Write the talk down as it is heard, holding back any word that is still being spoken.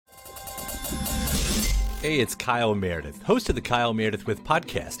Hey, it's Kyle Meredith, host of the Kyle Meredith With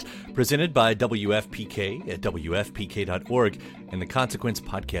podcast, presented by WFPK at WFPK.org and the Consequence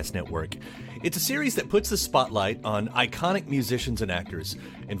Podcast Network. It's a series that puts the spotlight on iconic musicians and actors,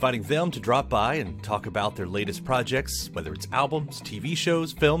 inviting them to drop by and talk about their latest projects, whether it's albums, TV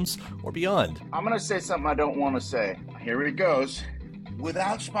shows, films, or beyond. I'm going to say something I don't want to say. Here it goes.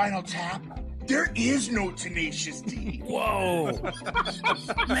 Without Spinal Tap, there is no Tenacious D. Whoa!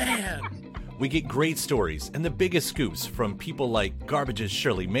 Man! We get great stories and the biggest scoops from people like Garbage's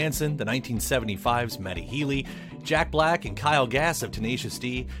Shirley Manson, the 1975's Matty Healy, Jack Black and Kyle Gass of Tenacious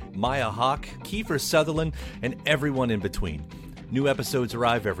D, Maya Hawke, Kiefer Sutherland, and everyone in between. New episodes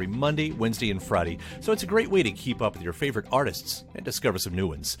arrive every Monday, Wednesday, and Friday, so it's a great way to keep up with your favorite artists and discover some new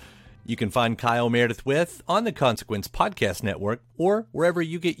ones. You can find Kyle Meredith With on the Consequence Podcast Network or wherever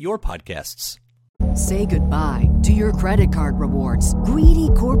you get your podcasts. Say goodbye to your credit card rewards. Greedy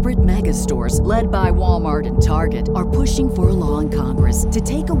corporate mega stores, led by Walmart and Target, are pushing for a law in Congress to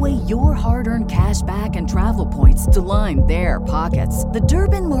take away your hard-earned cash back and travel points to line their pockets. The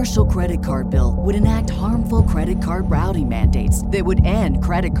Durbin-Marshall credit card bill would enact harmful credit card routing mandates that would end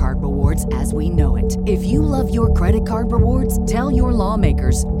credit card rewards as we know it. If you love your credit card rewards, tell your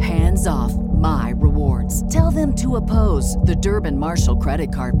lawmakers, hands off my rewards. Tell them to oppose the Durbin-Marshall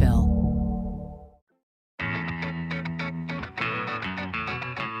credit card bill.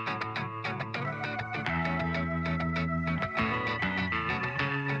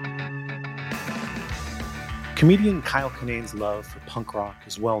 Comedian Kyle Kinane's love for punk rock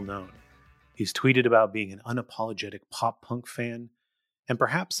is well known. He's tweeted about being an unapologetic pop punk fan, and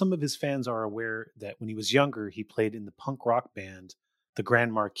perhaps some of his fans are aware that when he was younger, he played in the punk rock band, the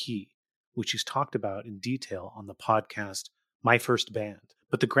Grand Marquis, which he's talked about in detail on the podcast, My First Band.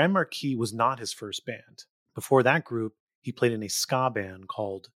 But the Grand Marquis was not his first band. Before that group, he played in a ska band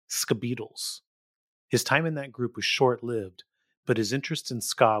called Ska Beatles. His time in that group was short-lived, but his interest in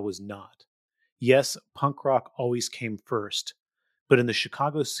ska was not. Yes, punk rock always came first, but in the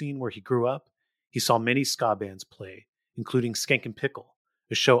Chicago scene where he grew up, he saw many ska bands play, including Skankin' Pickle,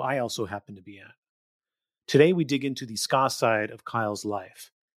 a show I also happen to be at. Today we dig into the ska side of Kyle's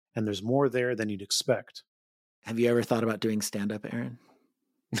life, and there's more there than you'd expect. Have you ever thought about doing stand-up, Aaron?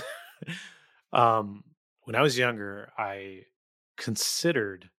 When I was younger, I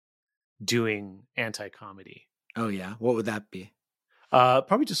considered doing anti-comedy. Oh yeah? What would that be?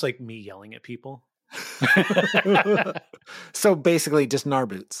 Probably just like me yelling at people. So basically just gnar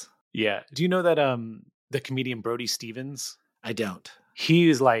boots. Yeah. Do you know that the comedian Brody Stevens? I don't. He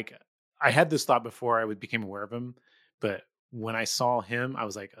is like, I had this thought before I became aware of him, but when I saw him, I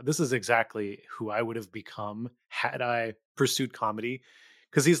was like, this is exactly who I would have become had I pursued comedy.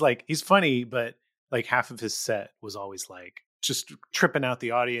 Because he's funny, but like half of his set was always like just tripping out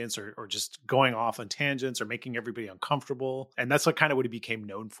the audience or just going off on tangents or making everybody uncomfortable. And that's what he became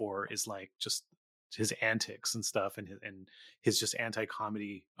known for, is like just his antics and stuff and his just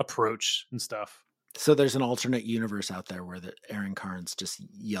anti-comedy approach and stuff. So there's an alternate universe out there where Aaron Carnes just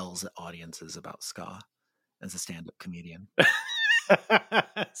yells at audiences about ska as a stand-up comedian.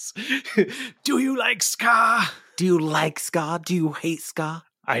 Do you like ska? Do you like ska? Do you hate ska?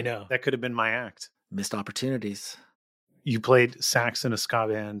 I know. That could have been my act. Missed opportunities. You played sax in a ska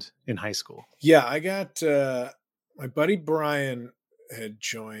band in high school. Yeah, I got my buddy Brian had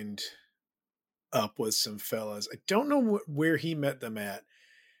joined up with some fellas. I don't know where he met them at.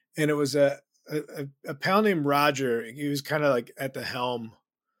 And it was a pal named Roger. He was kind of like at the helm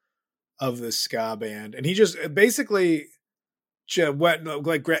of the ska band. And he just basically went,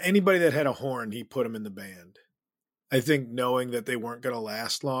 like anybody that had a horn, he put them in the band. I think knowing that they weren't going to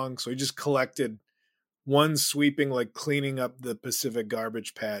last long. So he just collected one sweeping, like cleaning up the Pacific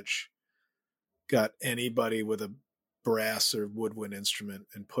garbage patch, got anybody with a brass or woodwind instrument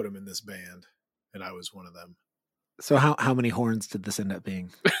and put them in this band. And I was one of them. So how many horns did this end up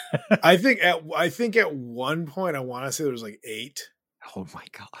being? I think at one point, I want to say there was like 8. Oh my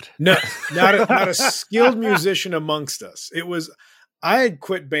God. No, not a skilled musician amongst us. I had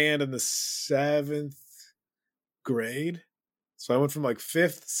quit band in the 7th grade. So I went from like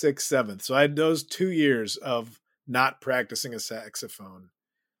 5th, 6th, 7th. So I had those 2 years of not practicing a saxophone.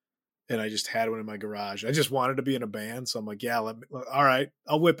 And I just had one in my garage. I just wanted to be in a band. So I'm like, yeah, all right,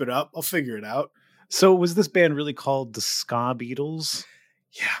 I'll whip it up. I'll figure it out. So was this band really called the Ska Beatles?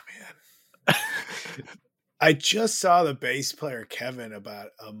 Yeah, man. I just saw the bass player, Kevin, about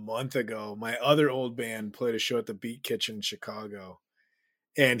a month ago. My other old band played a show at the Beat Kitchen in Chicago.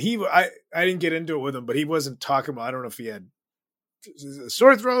 And I didn't get into it with him, but he wasn't talking about, I don't know if he had a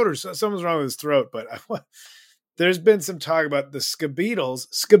sore throat or something's wrong with his throat, but there's been some talk about the Skabeatles.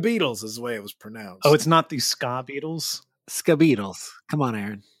 Skabeatles is the way it was pronounced. Oh, it's not the ska Beatles? Skabeatles. Come on,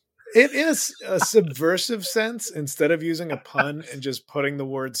 Aaron. It is a subversive sense. Instead of using a pun and just putting the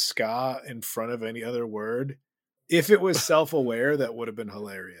word ska in front of any other word, if it was self-aware, that would have been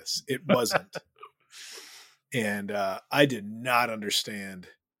hilarious. It wasn't. And I did not understand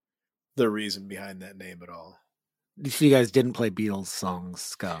the reason behind that name at all. So you guys didn't play Beatles songs,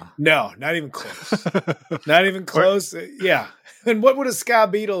 ska? No, not even close. Not even close. Yeah. And what would a ska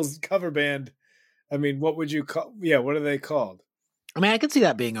Beatles cover band? I mean, what would you call? Yeah, what are they called? I mean, I could see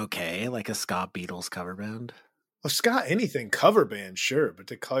that being okay, like a ska Beatles cover band. Well, ska anything cover band, sure, but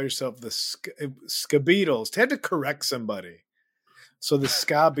to call yourself the ska Beatles, to have to correct somebody. So the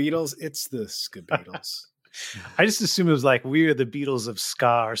ska Beatles, it's the ska Beatles. I just assumed it was like we are the Beatles of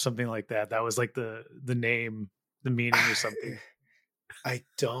ska or something like that. That was like the name, the meaning or something. I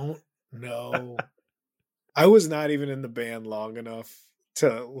don't know. I was not even in the band long enough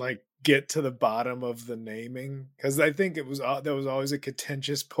to like get to the bottom of the naming, because I think that was always a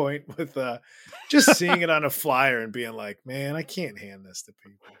contentious point with just seeing it on a flyer and being like, man, I can't hand this to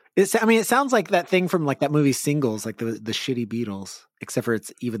people. It sounds like that thing from like that movie Singles, like the shitty Beatles, except for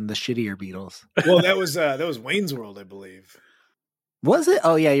it's even the shittier Beatles. Well, that was Wayne's World, I believe. Was it?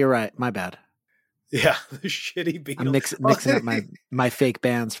 Oh yeah, you're right. My bad. Yeah, the shitty Beatles. I'm mixing up my fake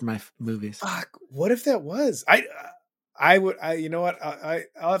bands for my movies. Fuck, what if that was? You know what?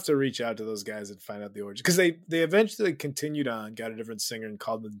 I'll have to reach out to those guys and find out the origin, because they eventually continued on, got a different singer, and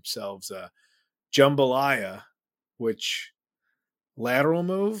called themselves Jambalaya, which lateral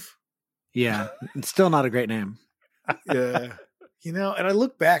move. Yeah, it's still not a great name. Yeah. You know, and I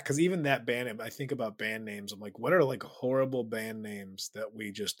look back, because even that band, I think about band names. I'm like, what are like horrible band names that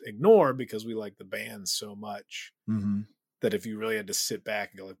we just ignore because we like the band so much that if you really had to sit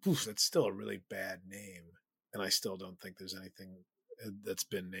back and go like, poof, that's still a really bad name. And I still don't think there's anything that's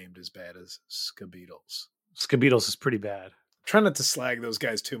been named as bad as Skabeatles. Skabeatles is pretty bad. Try not to slag those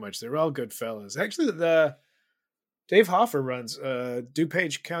guys too much. They're all good fellas. Actually, the Dave Hoffer runs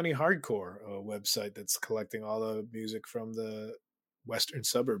DuPage County Hardcore, a website that's collecting all the music from the Western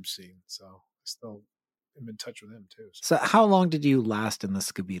suburb scene. So I still am in touch with him too. So how long did you last in the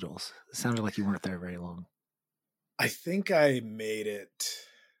Skabeatles? It sounded like you weren't there very long. I think I made it.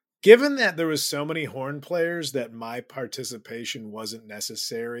 Given that there was so many horn players that my participation wasn't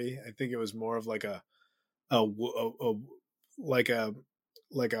necessary, I think it was more of like a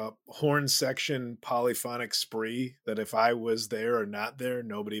horn section polyphonic spree that if I was there or not there,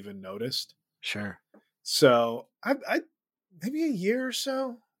 nobody even noticed. Sure. So I maybe a year or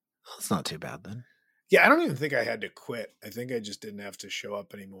so. That's not too bad then. Yeah, I don't even think I had to quit. I think I just didn't have to show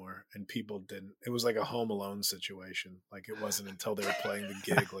up anymore, and people didn't. It was like a Home Alone situation. Like it wasn't until they were playing the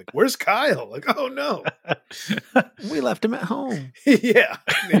gig, like, "Where's Kyle?" Like, "Oh no, we left him at home." Yeah,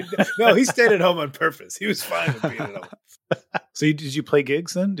 no, he stayed at home on purpose. He was fine with being at home. So did you play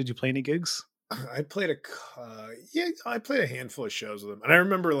gigs then? Did you play any gigs? I played I played a handful of shows with him, and I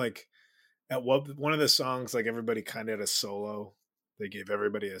remember like at one of the songs, like everybody kind of had a solo. They gave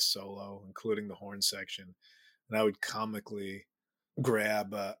everybody a solo, including the horn section. And I would comically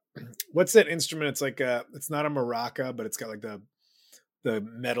grab, what's that instrument? It's like, it's not a maraca, but it's got like the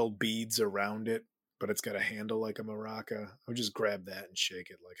metal beads around it, but it's got a handle like a maraca. I would just grab that and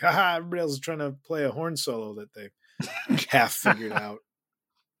shake it like, haha, everybody else is trying to play a horn solo that they half figured out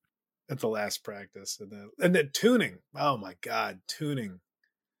at the last practice. And then tuning. Oh my God, tuning.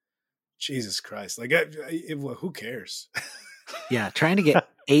 Jesus Christ. Like, who cares? Yeah, trying to get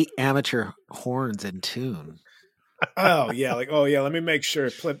 8 amateur horns in tune. Oh yeah, like let me make sure.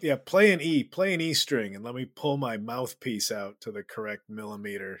 Play an E string, and let me pull my mouthpiece out to the correct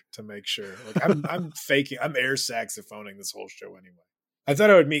millimeter to make sure. Like I'm faking. I'm air saxophoning this whole show anyway. I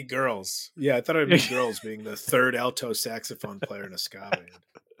thought I would meet girls. Yeah, I thought I would meet girls being the third alto saxophone player in a ska band.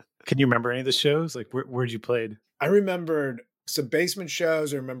 Can you remember any of the shows? Like where'd you played? I remembered some basement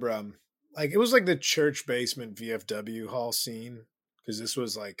shows. I remember like it was like the church basement VFW hall scene, because this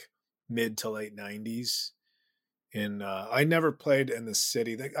was like mid to late 90s. And I never played in the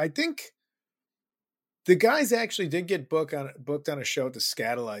city. I think the guys actually did get booked on a show at the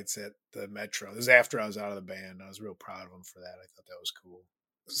Scatolites at the Metro. This is after I was out of the band. I was real proud of them for that. I thought that was cool.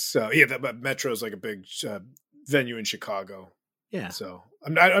 So yeah, but Metro is like a big venue in Chicago. Yeah. So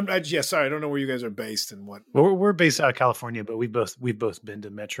I'm not. Yeah, sorry, I don't know where you guys are based and what. Well, we're based out of California, but we've both been to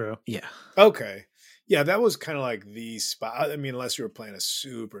Metro. Yeah. Okay. Yeah, that was kind of like the spot. I mean, unless you were playing a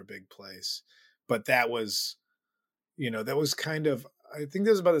super big place, but that was, that was kind of. I think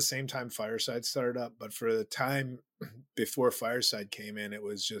that was about the same time Fireside started up, but for the time before Fireside came in, it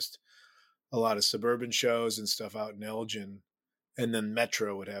was just a lot of suburban shows and stuff out in Elgin. And then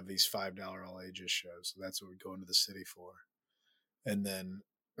Metro would have these $5 all ages shows. So that's what we'd go into the city for. And then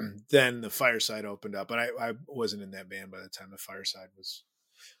the Fireside opened up. And I wasn't in that band by the time the Fireside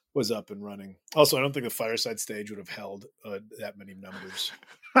was up and running. Also, I don't think the Fireside stage would have held that many numbers.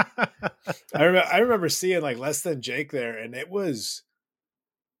 I remember seeing like Less Than Jake there, and it was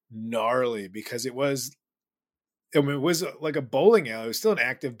gnarly because it was like a bowling alley. It was still an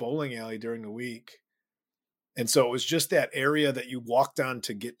active bowling alley during the week. And so it was just that area that you walked on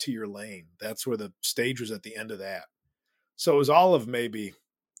to get to your lane. That's where the stage was, at the end of that. So it was all of maybe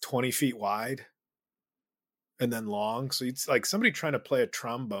 20 feet wide and then long. So it's like somebody trying to play a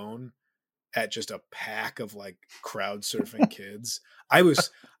trombone at just a pack of like crowd surfing kids.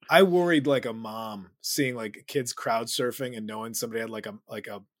 I worried like a mom seeing like kids crowd surfing and knowing somebody had like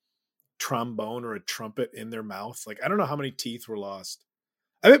a trombone or a trumpet in their mouth. Like, I don't know how many teeth were lost.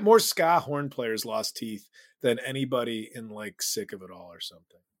 I bet more ska horn players lost teeth than anybody in like Sick of It All or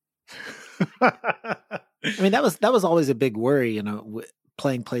something. I mean, that was always a big worry,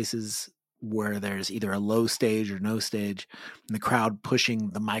 playing places where there's either a low stage or no stage, and the crowd pushing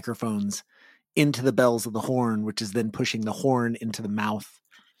the microphones into the bells of the horn, which is then pushing the horn into the mouth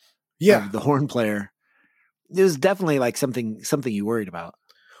of the horn player. It was definitely like something you worried about.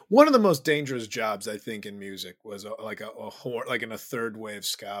 One of the most dangerous jobs, I think, in music was like a horn, like in a third wave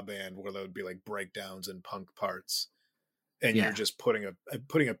ska band where there would be like breakdowns and punk parts, and you're just putting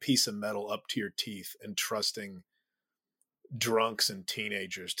a piece of metal up to your teeth and trusting drunks and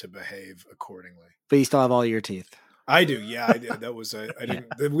teenagers to behave accordingly. But you still have all your teeth. I do, yeah, I did. That was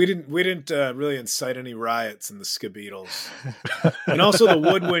we didn't really incite any riots in the Skabeatles, and also the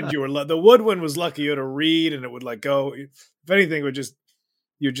woodwind. The woodwind was lucky. You had a reed, and it would like go. If anything,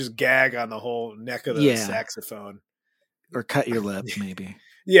 you'd just gag on the whole neck of the saxophone, or cut your lip, maybe.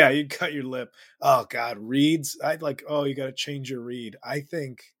 Yeah, you'd cut your lip. Oh God, reeds. I'd like. Oh, you got to change your reed. I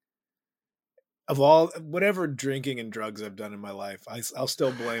think of whatever drinking and drugs I've done in my life, I'll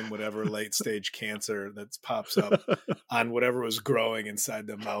still blame whatever late stage cancer that pops up on whatever was growing inside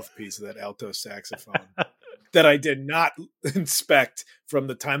the mouthpiece of that alto saxophone that I did not inspect from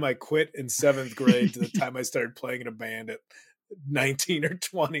the time I quit in 7th grade to the time I started playing in a band at 19 or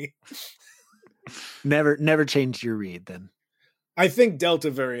 20. Never changed your reed then. I think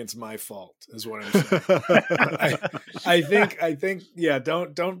Delta variant's my fault, is what I'm saying. I think, yeah,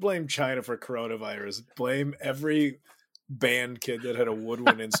 don't blame China for coronavirus. Blame every band kid that had a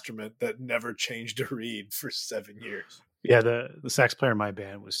woodwind instrument that never changed a reed for 7 years. Yeah, the sax player in my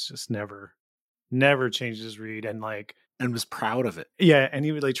band was just never changed his reed and was proud of it. Yeah, and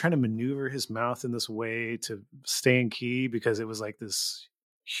he would like try to maneuver his mouth in this way to stay in key because it was like this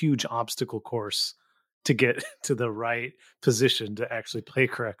huge obstacle course to get to the right position to actually play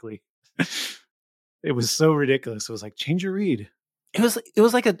correctly. It was so ridiculous. It was like, change your reed. It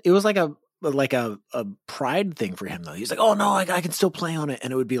was like a pride thing for him though. He's like, oh no, I can still play on it,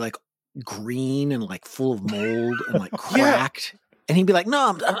 and it would be like green and like full of mold and like cracked, and he'd be like,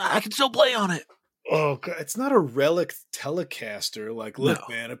 no, I can still play on it. Oh God, it's not a relic Telecaster. Like, look,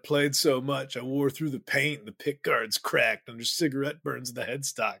 man, I played so much, I wore through the paint, and the pick guard's cracked, and there's cigarette burns in the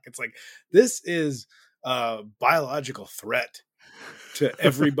headstock. It's like, this is a biological threat to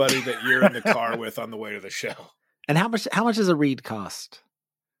everybody that you're in the car with on the way to the show. And how much does a reed cost?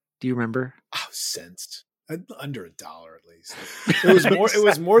 Do you remember? Oh, cents. Under $1 at least. It was more. It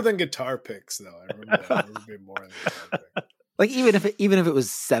was more than guitar picks, though. I remember that. It would be more than guitar picks. Like even if it was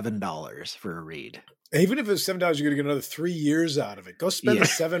 $7 for a reed. Even if it was $7, you're gonna get another 3 years out of it. Go spend the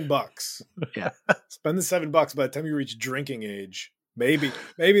 $7. Yeah. Spend the $7 by the time you reach drinking age. Maybe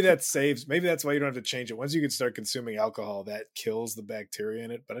that saves. Maybe that's why you don't have to change it. Once you can start consuming alcohol, that kills the bacteria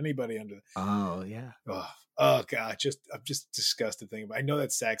in it. But anybody under oh yeah. Oh God, I'm just disgusted thinking about it. I know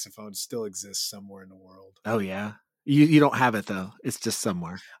that saxophone still exists somewhere in the world. Oh yeah. You don't have it though. It's just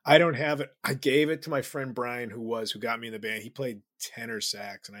somewhere. I don't have it. I gave it to my friend Brian, who got me in the band. He played tenor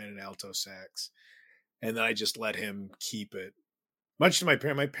sax and I had an alto sax. And then I just let him keep it. Much to my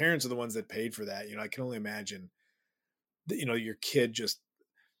parents are the ones that paid for that. I can only imagine that, your kid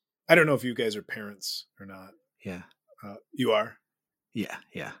I don't know if you guys are parents or not. Yeah. You are? Yeah.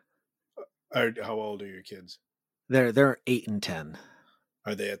 Yeah. How old are your kids? They're 8 and 10.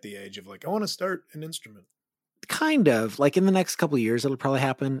 Are they at the age of like, I want to start an instrument? Kind of. Like in the next couple of years, it'll probably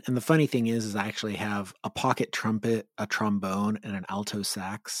happen. And the funny thing is I actually have a pocket trumpet, a trombone, and an alto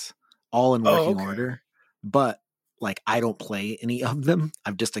sax all in working order. But like, I don't play any of them.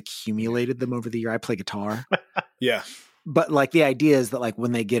 I've just accumulated them over the year. I play guitar. Yeah. But like the idea is that like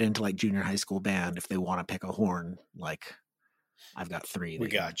when they get into like junior high school band, if they want to pick a horn, like I've got 3 We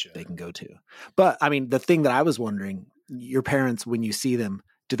got you. they can go to. But I mean, the thing that I was wondering, your parents, when you see them,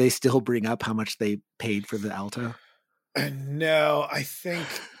 do they still bring up how much they paid for the alto? No, I think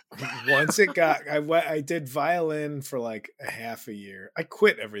once it got, I did violin for like a half a year. I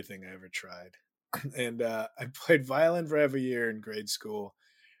quit everything I ever tried. And I played violin for half a year in grade school.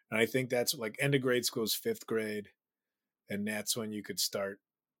 And I think that's like end of grade school is 5th grade. And that's when you could start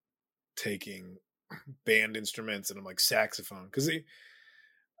taking band instruments and I'm like saxophone. Because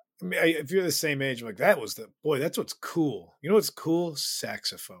if you're the same age, I'm like, that's what's cool. You know what's cool?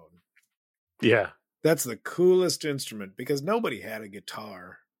 Saxophone. Yeah. That's the coolest instrument because nobody had a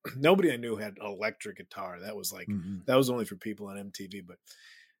guitar. Nobody I knew had an electric guitar. That was like, that was only for people on MTV, but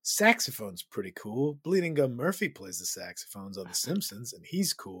saxophone's pretty cool. Bleeding Gum Murphy plays the saxophones on The Simpsons and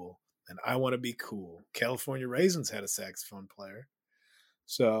he's cool. And I want to be cool. California Raisins had a saxophone player.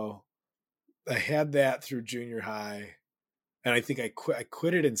 So I had that through junior high. And I think I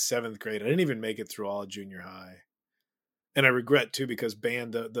quit it in 7th grade. I didn't even make it through all of junior high. And I regret too, because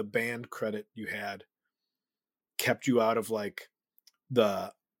the band credit you had kept you out of like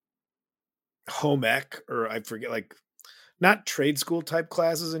the home ec, or I forget, like not trade school type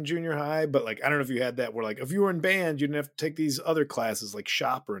classes in junior high, but like, I don't know if you had that where like, if you were in band, you didn't have to take these other classes like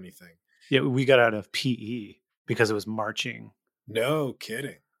shop or anything. Yeah. We got out of PE because it was marching. No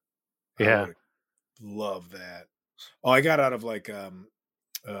kidding. Yeah. I would love that. Oh, I got out of like,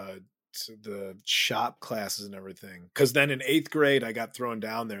 the shop classes and everything. Cause then in 8th grade, I got thrown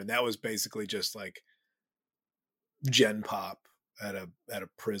down there and that was basically just like gen pop at a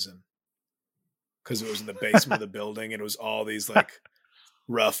prison. Cause it was in the basement of the building and it was all these like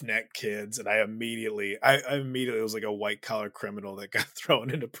roughneck kids. And I immediately was like a white collar criminal that got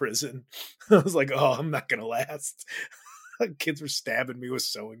thrown into prison. I was like, oh, I'm not going to last. Kids were stabbing me with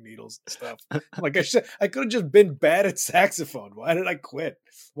sewing needles and stuff. Like I could have just been bad at saxophone. Why did I quit?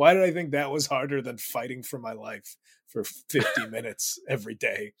 Why did I think that was harder than fighting for my life for 50 minutes every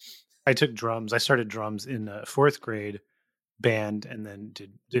day? I took drums. I started drums in 4th grade band and then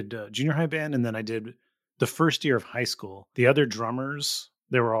did junior high band. And then I did the first year of high school. The other drummers,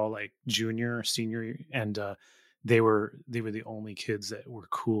 they were all like junior, senior, and they were the only kids that were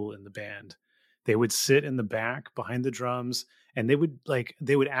cool in the band. They would sit in the back behind the drums and they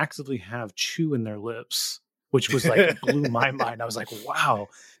would actively have chew in their lips, which was like blew my mind. I was like, wow,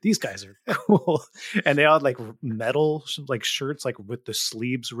 these guys are cool. And they all had like metal like shirts, like with the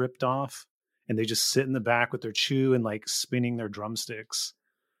sleeves ripped off. And they just sit in the back with their chew and like spinning their drumsticks.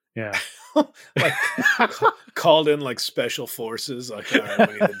 Yeah. Like called in like special forces. Like, all right,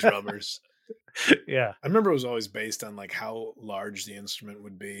 we need the drummers. Yeah. I remember it was always based on like how large the instrument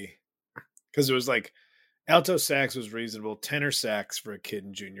would be. Because it was like alto sax was reasonable, tenor sax for a kid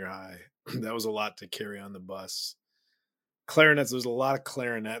in junior high. That was a lot to carry on the bus. Clarinets, there was a lot of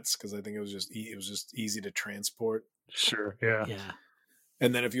clarinets because I think it was just easy to transport. Sure, yeah. Yeah.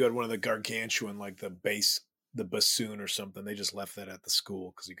 And then if you had one of the gargantuan, like the bass, the bassoon or something, they just left that at the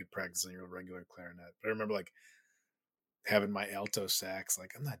school because you could practice on your regular clarinet. But I remember like having my alto sax,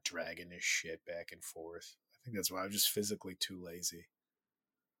 like I'm not dragging this shit back and forth. I think that's why I was just physically too lazy.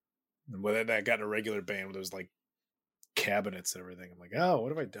 And when I got in a regular band where there was like cabinets and everything, I'm like, oh, what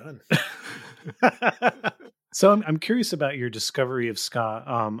have I done? So I'm curious about your discovery of ska.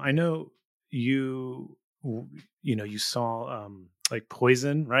 I know you saw like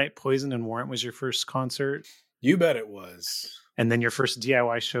Poison, right? Poison and Warrant was your first concert. You bet it was. And then your first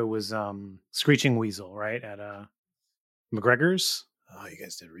DIY show was Screeching Weasel, right? At McGregor's. Oh, you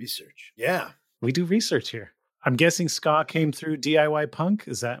guys did research. Yeah. We do research here. I'm guessing ska came through DIY punk.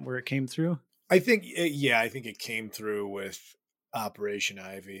 Is that where it came through? I think it came through with Operation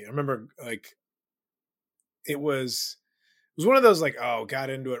Ivy. I remember like it was one of those like, oh,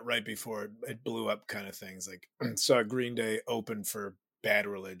 got into it right before it blew up kind of things. Like saw Green Day open for Bad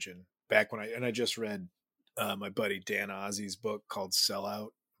Religion back when I just read my buddy Dan Ozzy's book called Sellout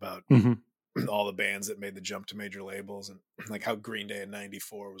about all the bands that made the jump to major labels and like how Green Day in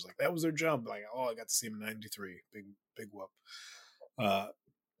 94 was like, that was their jump. Like, oh, I got to see them in 93. Big whoop.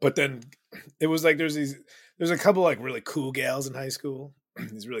 But then it was like, there's a couple like really cool gals in high school,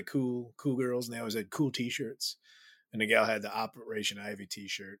 these really cool girls. And they always had cool t-shirts. And the gal had the Operation Ivy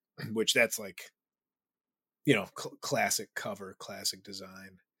t-shirt, which that's like, classic cover, classic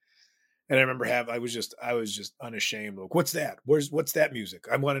design. And I remember I was just unashamed. Like, what's that? What's that music?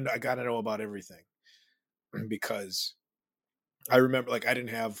 I got to know about everything because I remember like I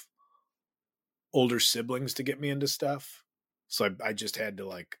didn't have older siblings to get me into stuff. So I just had to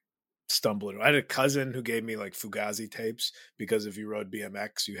like stumble into it. I had a cousin who gave me like Fugazi tapes because if you rode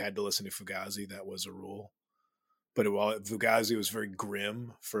BMX, you had to listen to Fugazi. That was a rule. but Fugazi was very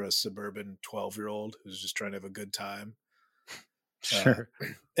grim for a suburban 12-year-old who's just trying to have a good time. Sure.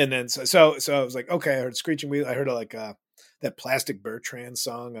 And then so I was like, okay, I heard Screeching Weasel. I heard that Plastic Bertrand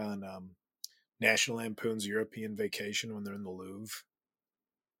song on National Lampoon's European Vacation when they're in the Louvre.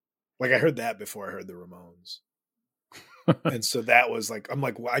 Like I heard that before I heard the Ramones. And so that was like, I'm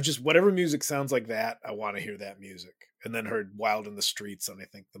like, well, whatever music sounds like that, I want to hear that music. And then heard Wild in the Streets on, I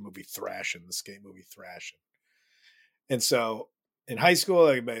think, the movie Thrashin', the skate movie Thrashin'. And so in high school,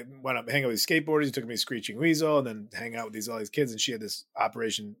 I went up hang out with these skateboarders. He took me to Screeching Weasel and then hang out with all these kids. And she had this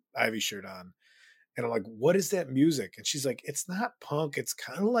Operation Ivy shirt on. And I'm like, what is that music? And she's like, it's not punk. It's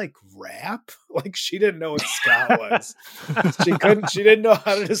kind of like rap. Like she didn't know what ska was. She didn't know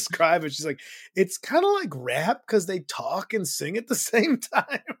how to describe it. She's like, it's kind of like rap because they talk and sing at the same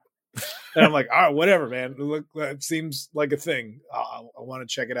time. And I'm like, all right, whatever, man. Look, it seems like a thing. I want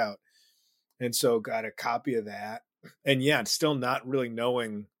to check it out. And so got a copy of that. And yeah, still not really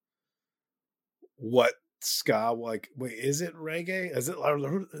knowing what ska, like, wait, is it reggae?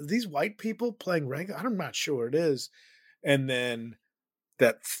 Are these white people playing reggae? I'm not sure it is. And then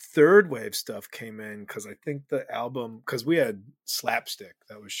that third wave stuff came in because I think the album, because we had Slapstick,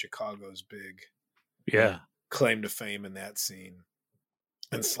 that was Chicago's big claim to fame in that scene.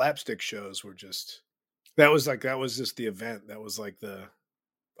 And Slapstick shows were just, that was just the event. That was like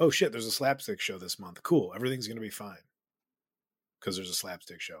oh shit, there's a Slapstick show this month. Cool. Everything's going to be fine because there's a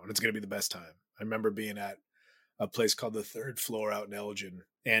Slapstick show and it's going to be the best time. I remember being at a place called the Third Floor out in Elgin.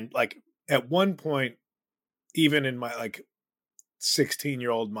 And like at one point, even in my like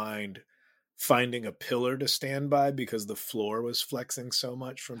 16-year-old mind, finding a pillar to stand by because the floor was flexing so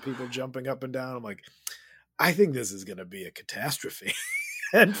much from people jumping up and down. I'm like, I think this is going to be a catastrophe.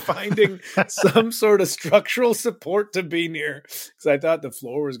 And finding some sort of structural support to be near because I thought the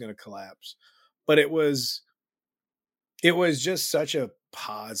floor was going to collapse. But it was just such a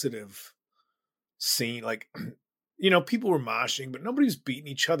positive scene. Like, you know, people were moshing, but nobody was beating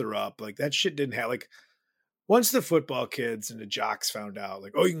each other up. Like that shit didn't have, like, once the football kids and the jocks found out,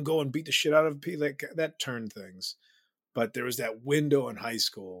 like, oh, you can go and beat the shit out of people, like, that turned things. But there was that window in high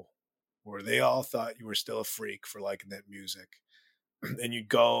school where they all thought you were still a freak for liking that music. And you'd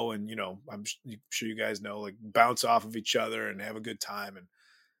go and, you know, I'm sure you guys know, like, bounce off of each other and have a good time. And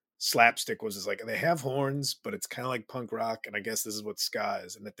Slapstick was just like, they have horns, but it's kind of like punk rock. And I guess this is what ska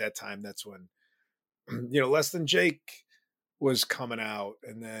is. And at that time, that's when, you know, Less Than Jake was coming out.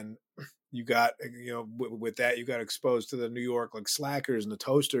 And then you got, you know, with that, you got exposed to the New York, like, Slackers and the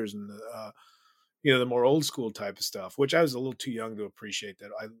Toasters and the, you know, the more old school type of stuff, which I was a little too young to appreciate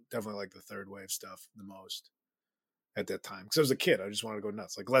that. I definitely like the third wave stuff the most at that time. Because I was a kid. I just wanted to go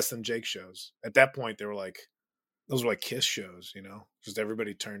nuts. Like Less Than Jake shows. At that point, they were like, those were like Kiss shows, you know? Just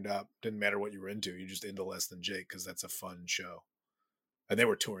everybody turned up. Didn't matter what you were into. You're just into Less Than Jake because that's a fun show. And they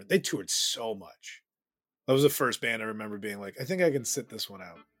were touring. They toured so much. That was the first band I remember being like, I think I can sit this one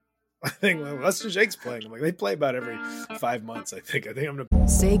out. I think Less Than Jake's playing. I'm like, they play about every 5 months, I think. I think I'm going to...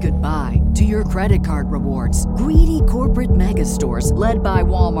 Say goodbye to your credit card rewards. Greedy corporate mega stores, led by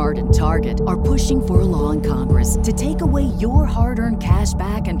Walmart and Target, are pushing for a law in Congress to take away your hard-earned cash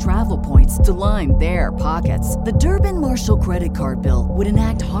back and travel points to line their pockets. The Durbin-Marshall credit card bill would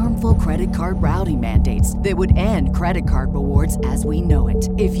enact harmful credit card routing mandates that would end credit card rewards as we know it.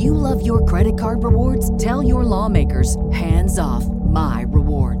 If you love your credit card rewards, tell your lawmakers, hands off my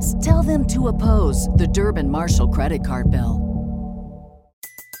rewards. Tell them to oppose the Durbin-Marshall credit card bill.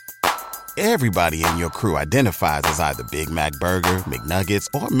 Everybody in your crew identifies as either Big Mac Burger, McNuggets,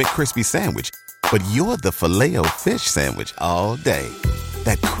 or McCrispy Sandwich. But you're the Filet-O-Fish Sandwich all day.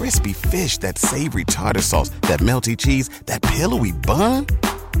 That crispy fish, that savory tartar sauce, that melty cheese, that pillowy bun.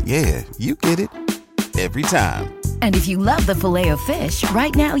 Yeah, you get it. Every time. And if you love the Filet-O-Fish,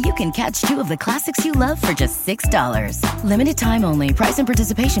 right now you can catch two of the classics you love for just $6. Limited time only. Price and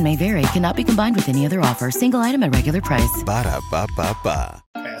participation may vary. Cannot be combined with any other offer. Single item at regular price. Ba-da-ba-ba-ba.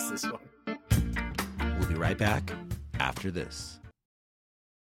 Pass this one. We'll be right back after this.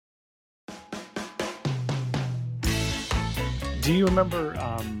 Do you remember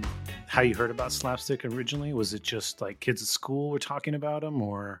how you heard about Slapstick originally? Was it just like kids at school were talking about them,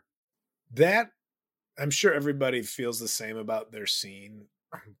 or that? I'm sure everybody feels the same about their scene,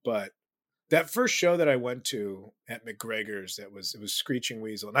 but that first show that I went to at McGregor's, it was Screeching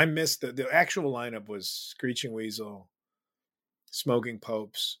Weasel, and I missed the actual lineup was Screeching Weasel, Smoking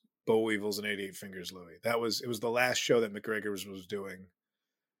Popes, Boll Weevils, and 88 Fingers Louie. It was the last show that McGregor's was doing,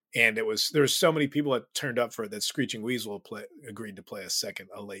 and there was so many people that turned up for it that Screeching Weasel agreed to play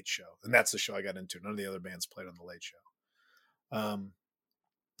a late show, and that's the show I got into. None of the other bands played on the late show,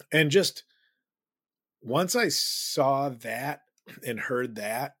 and just once I saw that and heard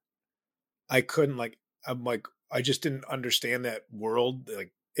that, I couldn't I just didn't understand that world.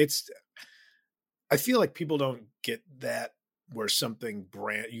 Like I feel like people don't get that where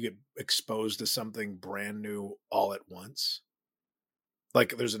you get exposed to something brand new all at once.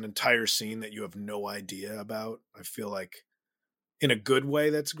 Like there's an entire scene that you have no idea about. I feel like in a good way,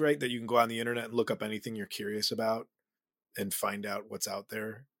 that's great that you can go on the internet and look up anything you're curious about and find out what's out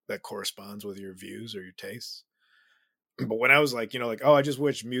there that corresponds with your views or your tastes. But when I was like, oh, I just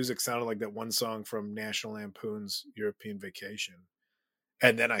wish music sounded like that one song from National Lampoon's European Vacation.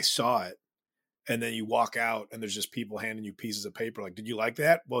 And then I saw it. And then you walk out and there's just people handing you pieces of paper. Like, did you like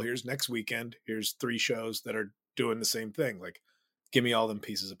that? Well, here's next weekend. Here's 3 shows that are doing the same thing. Like, give me all them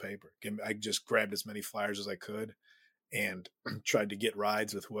pieces of paper. I just grabbed as many flyers as I could and tried to get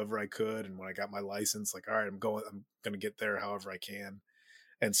rides with whoever I could. And when I got my license, like, all right, I'm going to get there however I can.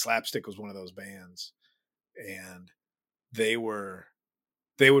 And Slapstick was one of those bands. And they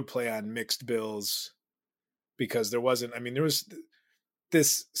would play on mixed bills because there was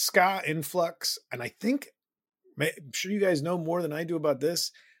this ska influx. And I think, I'm sure you guys know more than I do about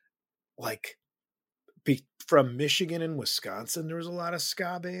this. Like from Michigan and Wisconsin, there was a lot of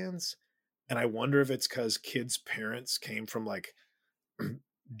ska bands. And I wonder if it's because kids' parents came from like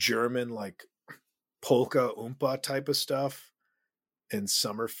German, like polka oompa type of stuff and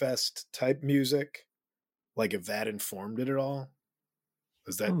Summerfest type music. Like if that informed it at all.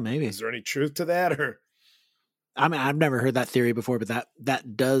 Maybe. Is there any truth to that? Or I mean, I've never heard that theory before, but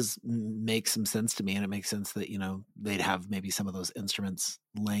that does make some sense to me. And it makes sense that, they'd have maybe some of those instruments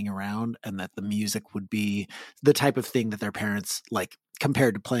laying around and that the music would be the type of thing that their parents like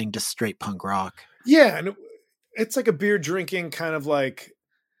compared to playing just straight punk rock. Yeah. And it's like a beer drinking kind of like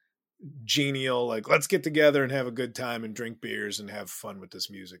genial, like let's get together and have a good time and drink beers and have fun with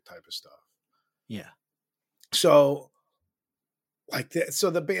this music type of stuff. Yeah. So like that, so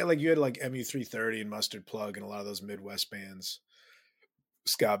the band, like you had like MU330 and Mustard Plug and a lot of those Midwest bands,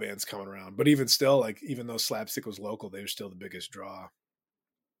 ska bands coming around. But even still, like even though Slapstick was local, they were still the biggest draw.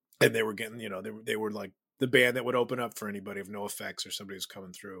 And they were getting, they were like the band that would open up for anybody of No Effects or somebody who's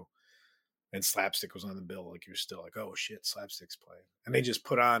coming through. And Slapstick was on the bill. Like you're still like, oh shit, Slapstick's playing. And they just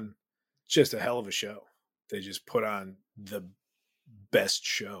put on just a hell of a show. They just put on the best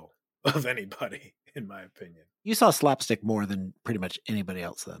show of anybody, in my opinion. You saw Slapstick more than pretty much anybody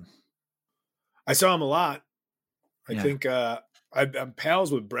else then. I saw him a lot. I think I'm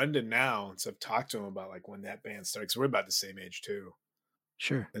pals with Brendan now. And so I've talked to him about like when that band started. Because we're about the same age too.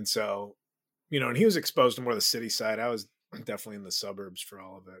 Sure. And so, and he was exposed to more of the city side. I was definitely in the suburbs for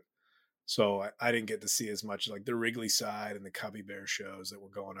all of it. So I didn't get to see as much like the Wrigley side and the Cubby Bear shows that were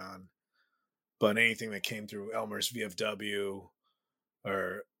going on. But anything that came through Elmhurst VFW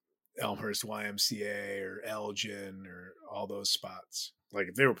or Elmhurst YMCA or Elgin or all those spots. Like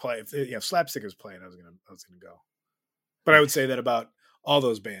if they were playing, if Slapstick was playing, I was gonna go. But I would say that about all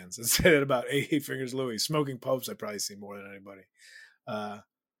those bands. I'd say that about Eight Fingers Louie, Smoking Popes. I've probably seen more than anybody.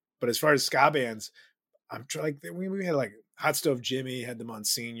 But as far as ska bands, I'm trying. Like we had like Hot Stove Jimmy, had the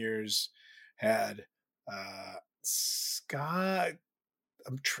Monsignors, had ska.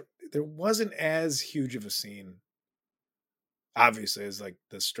 There wasn't as huge of a scene. Obviously, it's like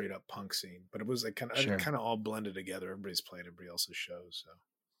the straight up punk scene, but it was like kind of all blended together. Everybody's playing everybody else's shows. So,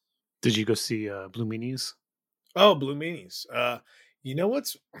 did you go see Blue Meanies? Oh, Blue Meanies. You know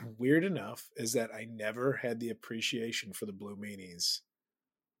what's weird enough is that I never had the appreciation for the Blue Meanies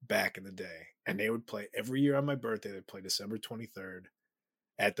back in the day, and they would play every year on my birthday. They'd play December 23rd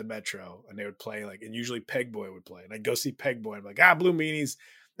at the Metro, and they would play and usually Peg Boy would play, and I'd go see Peg Boy. I'm like, Blue Meanies,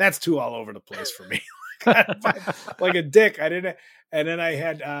 that's too all over the place for me. Like a dick. I didn't. And then I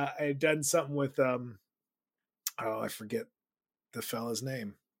had done something with I forget the fella's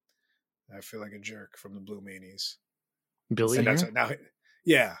name. I feel like a jerk from the Blue Meanies. Billy. And that's now,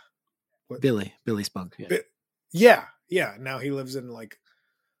 yeah. Billy Spunk. Yeah. Yeah. Now he lives in like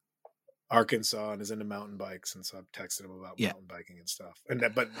Arkansas and is into mountain bikes, and so I've texted him about mountain biking and stuff.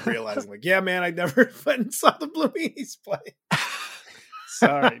 But realizing like, yeah, man, I never went and saw the Blue Meanies play.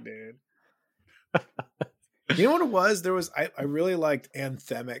 Sorry, dude. You know what it was? There was I really liked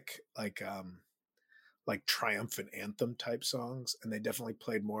anthemic, like triumphant anthem type songs, and they definitely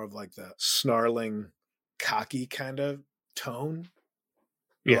played more of like the snarling, cocky kind of tone.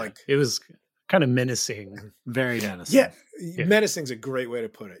 Yeah, like it was kind of menacing, very menacing. Yeah, menacing's a great way to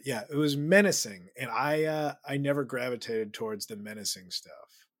put it. Yeah, it was menacing, and I never gravitated towards the menacing stuff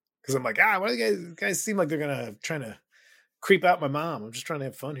because I'm like, what do you guys seem like they're trying to creep out my mom. I'm just trying to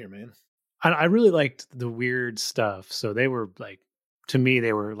have fun here, man. I really liked the weird stuff. So they were like, to me,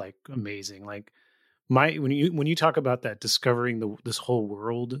 they were like amazing. Like When you talk about that, discovering this whole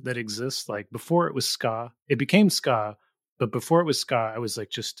world that exists, like before it was ska, it became ska, but before it was ska, I was like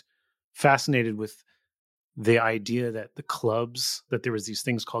just fascinated with the idea that that there was these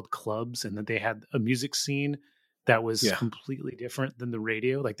things called clubs, and that they had a music scene that was completely different than the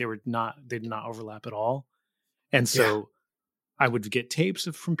radio. Like they did not overlap at all. And so I would get tapes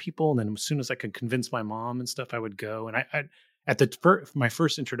from people, and then as soon as I could convince my mom and stuff, I would go. And my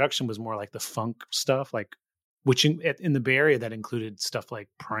first introduction was more like the funk stuff, like which in the Bay Area that included stuff like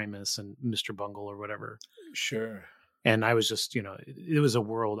Primus and Mr. Bungle or whatever. Sure. And I was just, it was a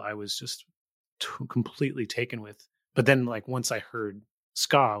world I was just completely taken with. But then, like once I heard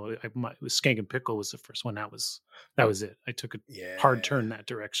ska, Skank and Pickle was the first one. That was it. I took a hard turn that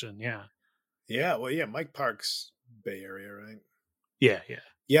direction. Yeah. Yeah. Well, yeah. Mike Park's Bay Area, right? Yeah.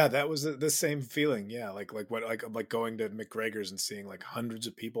 Yeah, that was the same feeling. Yeah, like going to McGregor's and seeing like hundreds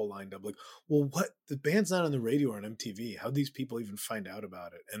of people lined up. Like, well, what, the band's not on the radio or on MTV? How'd these people even find out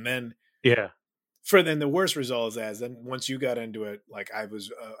about it? And then the worst result is then once you got into it, like I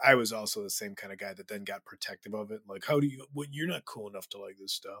was also the same kind of guy that then got protective of it. Like, you're not cool enough to like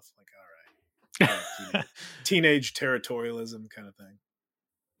this stuff. Like, all right, teenage territorialism kind of thing.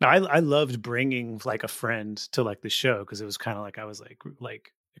 I loved bringing like a friend to like the show, because it was kind of like I was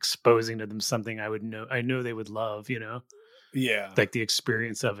like exposing to them something I know they would love, like the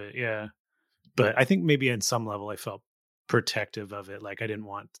experience of it. Yeah. But I think maybe on some level I felt protective of it. Like I didn't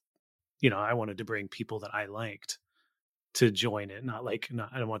want, I wanted to bring people that I liked to join it. I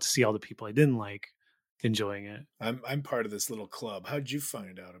don't want to see all the people I didn't like enjoying it. I'm part of this little club. How'd you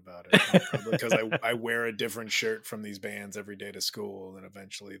find out about it? Because I wear a different shirt from these bands every day to school, and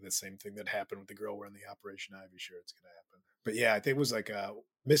eventually the same thing that happened with the girl wearing the Operation Ivy shirt's gonna happen. But yeah, I think it was like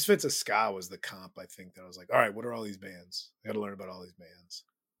Misfits of Ska was the comp. I think that I was like, all right, what are all these bands? I got to learn about all these bands.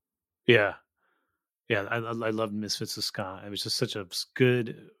 Yeah, I loved Misfits of Ska. It was just such a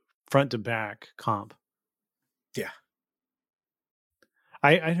good front to back comp. Yeah.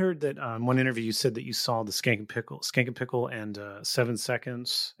 I heard that one interview you said that you saw the Skank and Pickle and 7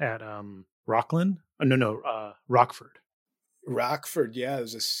 Seconds at Rockland. Oh, no, Rockford. Rockford, yeah,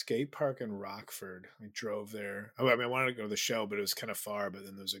 there's a skate park in Rockford. I drove there. I wanted to go to the show, but it was kind of far. But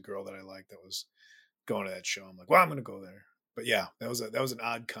then there was a girl that I liked that was going to that show. I'm like, well, I'm going to go there. But yeah, that was an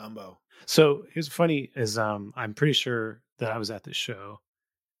odd combo. So here's funny is I'm pretty sure that I was at this show,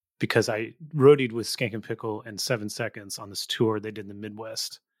 because I roadied with Skank and Pickle and 7 Seconds on this tour they did in the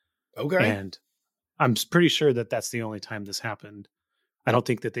Midwest. Okay. And I'm pretty sure that that's the only time this happened. I don't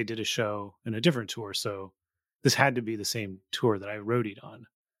think that they did a show in a different tour. So this had to be the same tour that I roadied on.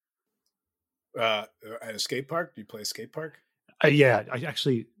 At a skate park? Do you play a skate park? Yeah,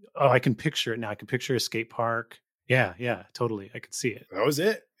 I can picture it now. I can picture a skate park. Yeah, totally. I could see it. That was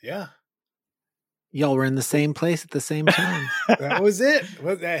it. Yeah. Y'all were in the same place at the same time. That was it.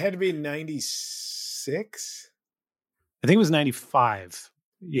 Well, that had to be 96. I think it was 95.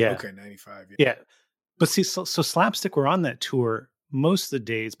 Yeah. Okay, 95. Yeah. But see, so Slapstick were on that tour most of the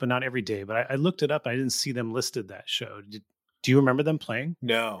days, but not every day. But I looked it up. I didn't see them listed that show. Do you remember them playing?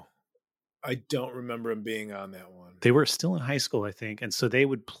 No, I don't remember them being on that one. They were still in high school, I think. And so they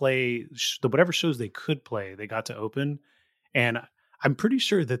would play whatever shows they could play, they got to open. And I'm pretty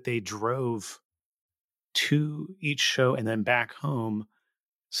sure that they drove to each show and then back home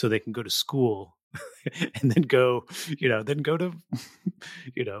so they can go to school and then go to,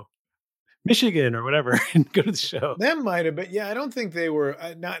 Michigan or whatever and go to the show. That might have been, yeah. I don't think they were,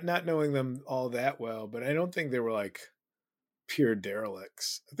 not knowing them all that well, but I don't think they were like pure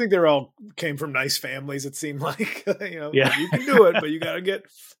derelicts. I think they're all came from nice families. It seemed like, Yeah. You can do it, but you got to get,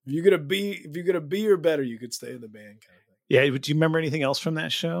 if you're going to be or better, you could stay in the band kind of thing. Yeah. Do you remember anything else from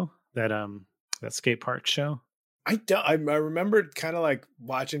that show? That skate park show? I remember kind of like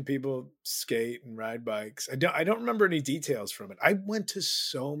watching people skate and ride bikes. I don't remember any details from it. I went to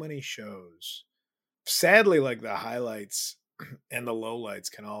so many shows. Sadly, like the highlights and the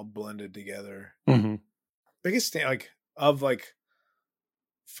lowlights can all blended together. Mm-hmm. Biggest thing of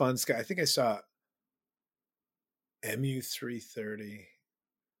fun ska, I think I saw MU 330.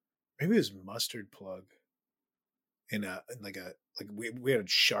 Maybe it was Mustard Plug. We had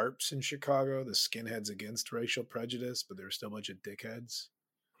Sharps in Chicago, the Skinheads Against Racial Prejudice, but there were still a bunch of dickheads.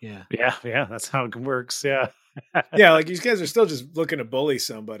 Yeah. That's how it works. Yeah. Yeah, like these guys are still just looking to bully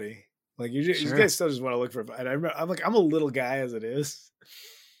somebody. Like these guys still just want to look for. And I'm a little guy as it is,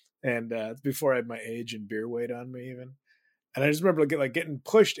 and it's before I had my age and beer weight on me even. And I just remember getting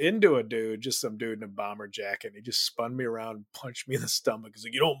pushed into a dude, just some dude in a bomber jacket. And he just spun me around, and punched me in the stomach. He's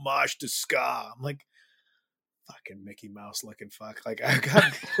like, "You don't mosh to ska." I'm like, fucking Mickey Mouse looking fuck. Like I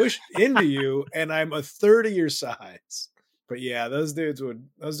got pushed into you and I'm a third of your size. But yeah, those dudes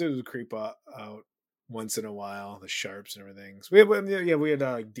would creep out once in a while, the Sharps and everything. So we had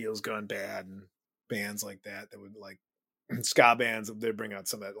like Deals Gone Bad and bands like that would like ska bands. They'd bring out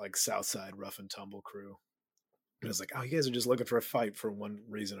some of that like Southside rough and tumble crew. And it's like, oh, you guys are just looking for a fight for one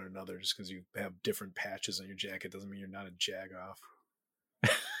reason or another. Just because you have different patches on your jacket doesn't mean you're not a jagoff.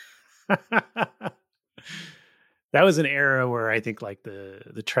 That was an era where I think like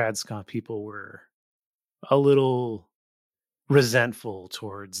the trad ska people were a little resentful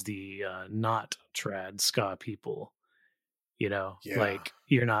towards the not trad ska people. You know, like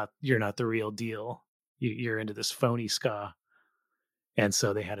you're not the real deal. You're into this phony ska, and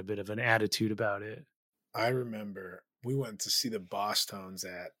so they had a bit of an attitude about it. I remember we went to see the Boss Tones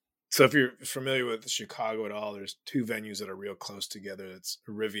at. So if you're familiar with Chicago at all, there's two venues that are real close together. It's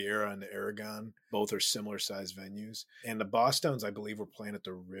Riviera and the Aragon. Both are similar sized venues. And the Boss Tones, I believe, were playing at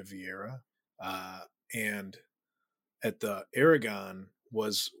the Riviera. And at the Aragon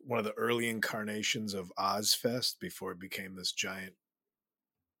was one of the early incarnations of Ozfest before it became this giant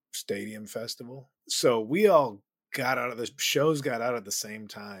stadium festival. So we all got out at the same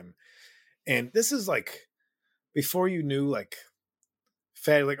time. And this is like before you knew like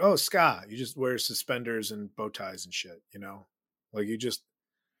fad, like, oh, ska, you just wear suspenders and bow ties and shit, you know? Like you just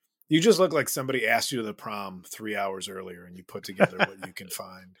look like somebody asked you to the prom 3 hours earlier and you put together what you can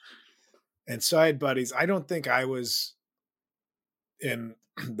find. And so I had buddies. I don't think I was in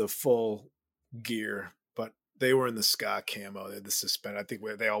the full gear, but they were in the ska camo. They had the suspend. I think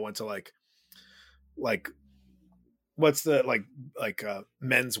they all went to like what's the like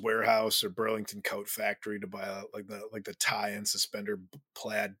Men's Warehouse or Burlington Coat Factory to buy the tie and suspender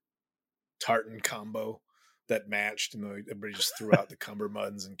plaid tartan combo that matched, and everybody just threw out the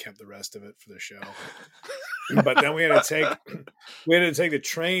cumbermuds and kept the rest of it for the show. But then we had to take the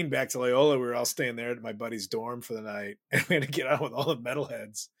train back to Loyola. We were all staying there at my buddy's dorm for the night, and we had to get out with all the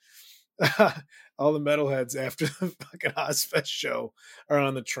metalheads. All the metalheads after the fucking Ozfest show are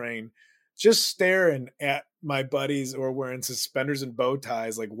on the train, just staring at my buddies who are wearing suspenders and bow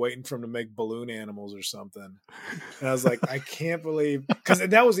ties, like waiting for them to make balloon animals or something. And I was like, I can't believe, because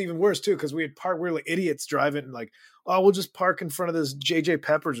that was even worse too, because we had parked, we were like idiots driving and like, oh, we'll just park in front of this JJ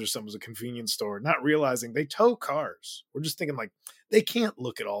Peppers or something, it was a convenience store, not realizing they tow cars. We're just thinking like, they can't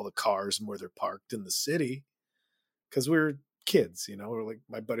look at all the cars and where they're parked in the city, because we're kids, you know, we're like,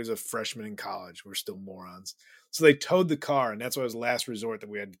 my buddy's a freshman in college, we're still morons. So they towed the car, and that's why it was last resort that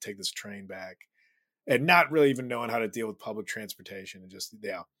we had to take this train back, and not really even knowing how to deal with public transportation, and just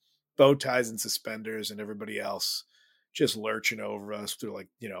bow ties and suspenders, and everybody else just lurching over us through like,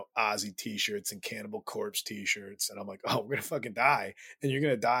 you know, Ozzy t-shirts and Cannibal Corpse t-shirts, and I'm like, oh, we're gonna fucking die, and you're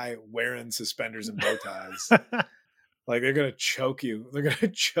gonna die wearing suspenders and bow ties. Like they're gonna choke you. They're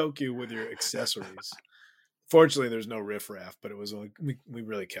gonna choke you with your accessories. Fortunately, there's no riffraff, but it was like we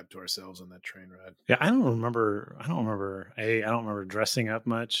really kept to ourselves on that train ride. Yeah, I don't remember dressing up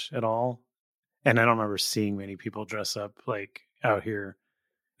much at all, and I don't remember seeing many people dress up like out here.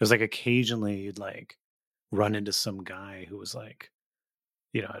 It was like occasionally you'd like run into some guy who was like,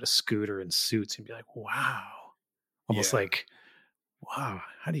 you know, had a scooter and suits, and be like, wow, almost like, wow,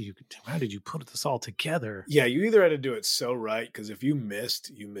 how did you put this all together? Yeah, you either had to do it so right, because if you missed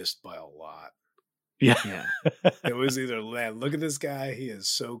by a lot. Yeah. It was either, man, look at this guy, he is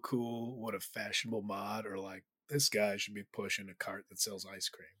so cool, what a fashionable mod, or like, this guy should be pushing a cart that sells ice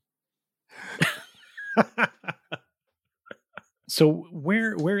cream. So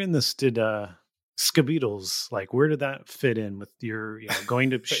where in this did Skabeatles, like where did that fit in with your, you know, going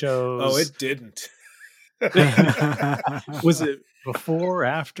to shows? Oh, it didn't. Was it before,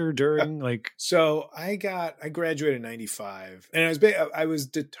 after, during? Like, so I graduated in 95, and I was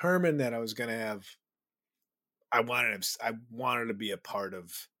determined that I was going to have, I wanted to be a part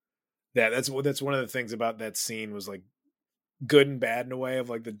of that. That's one of the things about that scene, was like good and bad in a way, of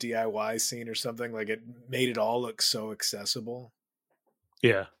like the DIY scene or something. Like it made it all look so accessible.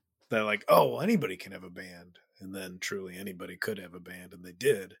 Yeah. That like, oh, well, anybody can have a band. And then truly anybody could have a band, and they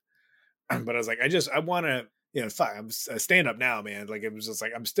did. But I was like, I want to, you know, I'm a stand up now, man. Like it was just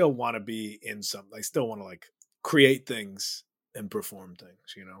like, I'm still want to be in something. I still want to like create things and perform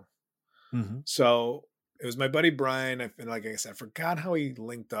things, you know? Mm-hmm. So it was my buddy Brian. And like I said, I forgot how he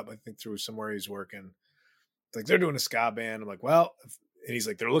linked up. I think through somewhere he's working. It's like, they're doing a ska band. I'm like, well, and he's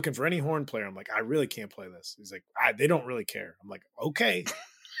like, they're looking for any horn player. I'm like, I really can't play this. He's like, they don't really care. I'm like, okay.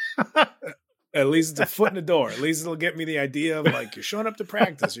 At least it's a foot in the door. At least it'll get me the idea of like, you're showing up to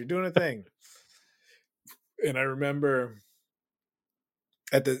practice, you're doing a thing. And I remember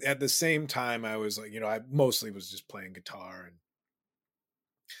at the same time, I was like, I mostly was just playing guitar, and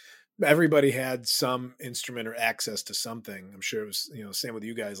everybody had some instrument or access to something. I'm sure it was, same with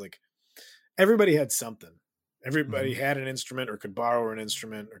you guys. Like everybody had something. Everybody had an instrument or could borrow an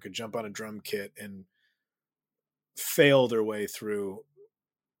instrument or could jump on a drum kit and fail their way through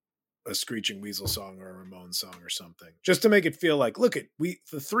a Screeching Weasel song or a Ramones song or something, just to make it feel like, look,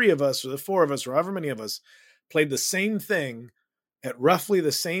 the three of us or the four of us or however many of us played the same thing at roughly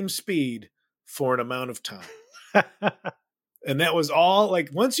the same speed for an amount of time. And that was all. Like,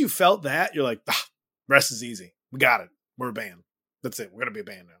 once you felt that, you're like, rest is easy. We got it. We're a band. That's it. We're going to be a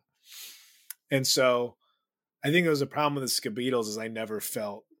band now. And so I think it was a problem with the Ska-Beatles is I never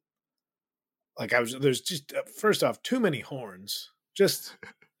felt like there's just, first off, too many horns. Just,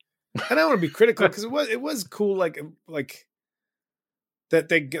 and I don't want to be critical because it was cool. Like that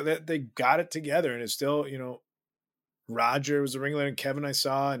they got it together, and it's still, Roger was the ringleader and Kevin I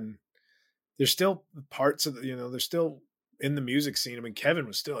saw, and there's still parts of they're still in the music scene. I mean, Kevin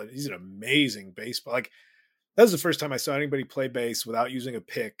he's an amazing bass player. Like, that was the first time I saw anybody play bass without using a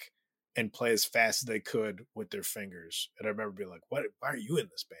pick and play as fast as they could with their fingers. And I remember being like, why are you in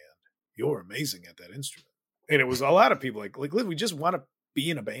this band? You're amazing at that instrument. And it was a lot of people like, we just want to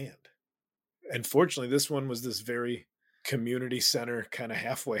be in a band. And fortunately, this one was this very community center kind of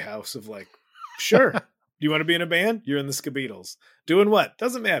halfway house of like, sure. Do you want to be in a band? You're in the Ska-Beatles. Doing what?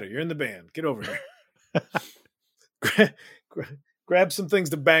 Doesn't matter. You're in the band. Get over here. Grab some things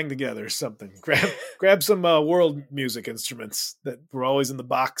to bang together or something. Grab some world music instruments that were always in the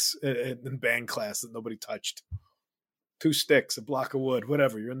box in band class that nobody touched. 2 sticks, a block of wood,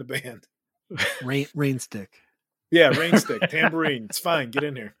 whatever. You're in the band. Rain stick. Yeah, rain stick, tambourine. It's fine. Get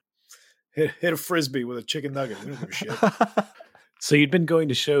in here. Hit a frisbee with a chicken nugget. We don't give a shit. So you'd been going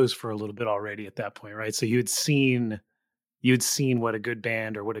to shows for a little bit already at that point, right? So you'd seen what a good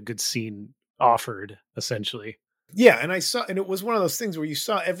band or what a good scene offered, essentially. Yeah, and it was one of those things where you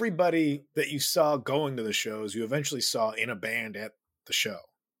saw everybody that you saw going to the shows, you eventually saw in a band at the show.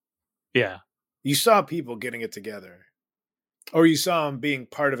 Yeah. You saw people getting it together. Or you saw them being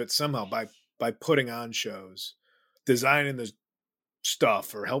part of it somehow by putting on shows, designing the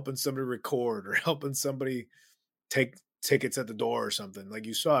stuff, or helping somebody record, or helping somebody take tickets at the door or something. Like,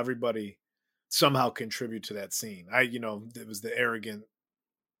 you saw everybody somehow contribute to that scene. It was the arrogant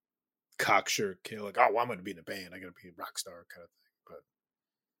cocksure kid, like, oh, well, I'm going to be in a band. I got to be a rock star kind of thing. But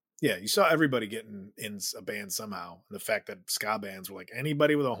yeah, you saw everybody getting in a band somehow. And the fact that ska bands were like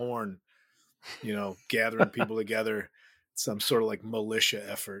anybody with a horn, gathering people together, some sort of like militia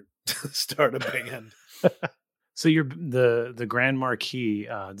effort to start a band. So the Grand Marquis,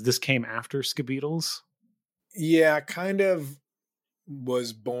 this came after Ska-Beatles? Yeah, kind of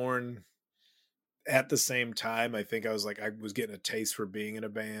was born at the same time. I think I was getting a taste for being in a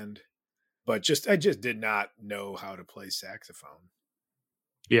band. But I just did not know how to play saxophone.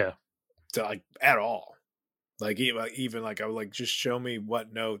 Yeah. So, like, at all. Like, even like, I would like, just show me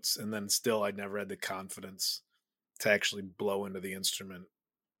what notes, and then still I'd never had the confidence to actually blow into the instrument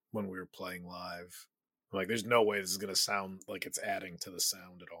when we were playing live. Like, there's no way this is going to sound like it's adding to the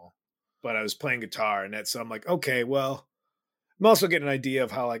sound at all. But I was playing guitar, and so I'm like, okay, well, I'm also getting an idea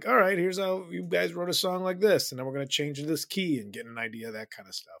of how, like, all right, here's how you guys wrote a song like this, and then we're going to change to this key, and getting an idea of that kind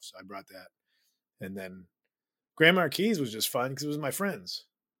of stuff. So I brought that. And then Grand Marquis was just fun because it was my friends.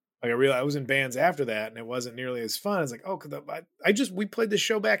 Like, I realized I was in bands after that, and it wasn't nearly as fun. It's like, oh, we played this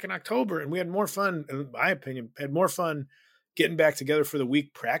show back in October, and we had more fun, in my opinion, getting back together for the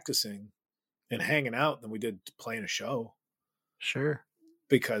week practicing and hanging out than we did playing a show. Sure.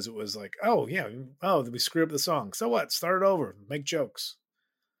 Because it was like, oh, yeah, we screwed up the song. So what? Start it over. Make jokes.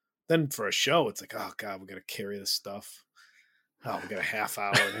 Then for a show, it's like, oh, God, we got to carry this stuff. Oh, we got a half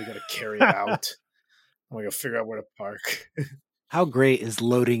hour, and we got to carry it out. We got to figure out where to park. How great is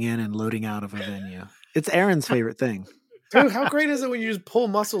loading in and loading out of a venue? It's Aaron's favorite thing. Dude, how great is it when you just pull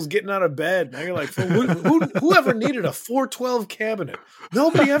muscles getting out of bed? Now you're like, who ever needed a 412 cabinet?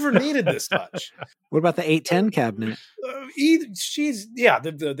 Nobody ever needed this much. What about the 810 cabinet?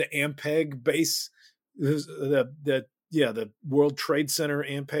 The Ampeg bass, the World Trade Center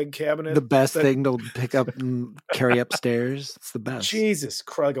Ampeg cabinet. The best thing to pick up and carry upstairs. It's the best. Jesus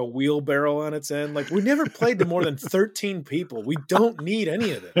Christ, like a wheelbarrow on its end. Like, we never played to more than 13 people. We don't need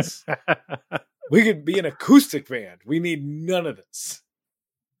any of this. We could be an acoustic band. We need none of this.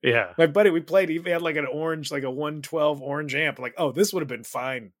 Yeah. My buddy, he had like an orange, like a 112 orange amp. Like, oh, this would have been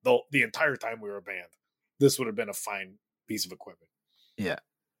fine the entire time we were a band. This would have been a fine piece of equipment. Yeah.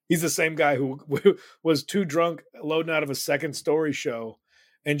 He's the same guy who was too drunk loading out of a second story show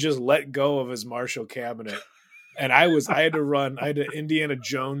and just let go of his Marshall cabinet And I had to Indiana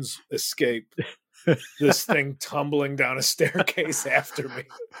Jones escape this thing tumbling down a staircase after me.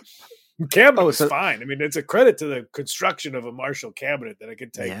 The cabinet was fine. I mean, it's a credit to the construction of a Marshall cabinet that I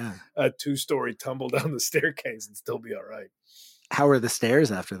could take a 2-story tumble down the staircase and still be all right. How were the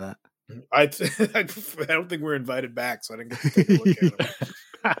stairs after that? I don't think we're invited back, so I didn't get to take a look at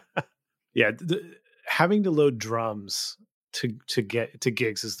them. Yeah, having to load drums to get to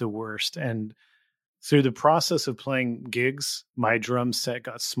gigs is the worst. And through the process of playing gigs, my drum set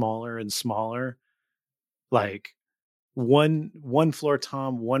got smaller and smaller. Like one floor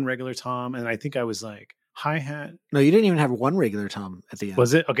tom, one regular tom, and I think I was like hi-hat. No, you didn't even have one regular tom at the end.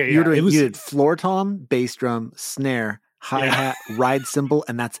 Was it? Okay, you did floor tom, bass drum, snare, hi-hat, ride cymbal,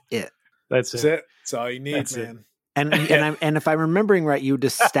 and that's it. That's it. That's all you need, That's man. And if I'm remembering right, you would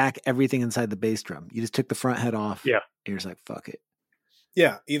just stack everything inside the bass drum. You just took the front head off. Yeah. You're just like, fuck it.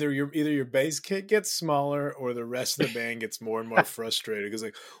 Yeah, either your bass kit gets smaller or the rest of the band gets more and more frustrated because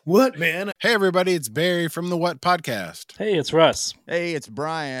like, what, man? Hey everybody, it's Barry from the What Podcast. Hey, it's Russ. Hey, it's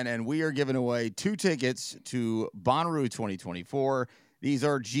Brian, and we are giving away 2 tickets to Bonnaroo 2024. These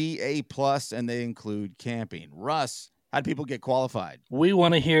are GA+, and they include camping. Russ, how do people get qualified? We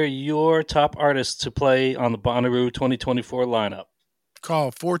want to hear your top artists to play on the Bonnaroo 2024 lineup.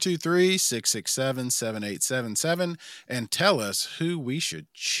 Call 423-667-7877 and tell us who we should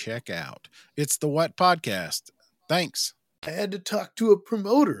check out. It's the What Podcast. Thanks. I had to talk to a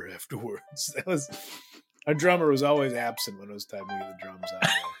promoter afterwards. Our drummer was always absent when it was time to get the drums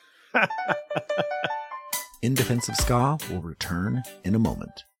out. In Defense of Ska will return in a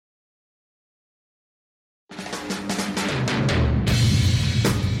moment.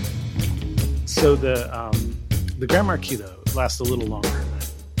 So the Grand Marquis though lasts a little longer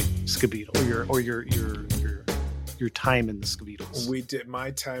than Skabeetle or your time in the Skabeetles. We did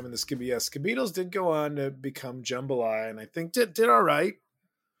my time in the Skabeetles did go on to become Jambalaya, and I think did all right.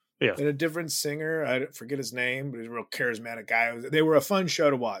 Yeah, and a different singer. I forget his name, but he's a real charismatic guy. They were a fun show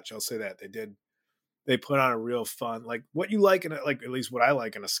to watch. I'll say that they put on a real fun, like what you like in like at least what I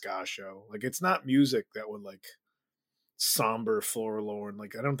like in a ska show. Like it's not music that would like somber, forlorn.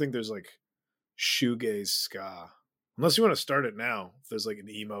 Like I don't think there's like shoegaze ska, unless you want to start it now. If there's like an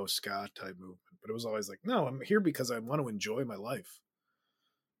emo ska type movement, but it was always like, no, I'm here because I want to enjoy my life.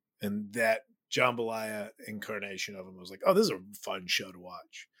 And that Jambalaya incarnation of him was like, oh, this is a fun show to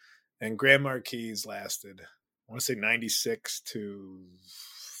watch. And Grand Marquis lasted, I want to say 96 to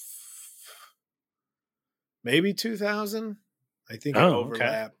maybe 2000. I think it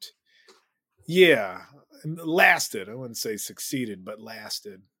overlapped. Okay. Yeah, lasted. I wouldn't say succeeded, but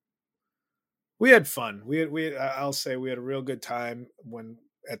lasted. We had fun. I'll say we had a real good time when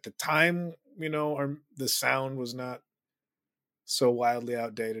at the time, the sound was not so wildly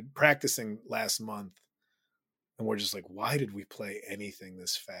outdated. Practicing last month, and we're just like, why did we play anything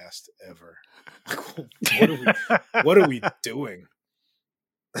this fast ever? What are we doing?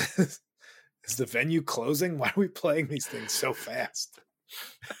 Is the venue closing? Why are we playing these things so fast?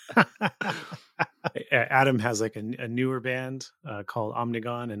 Adam has like a newer band called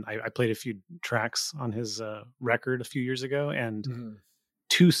Omnigon, and I played a few tracks on his record a few years ago, and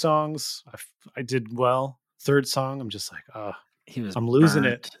 2 songs I did well. 3rd song, I'm just like, I'm losing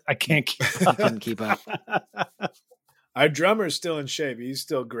it. I can't keep up. Couldn't keep up. Our drummer's still in shape. He's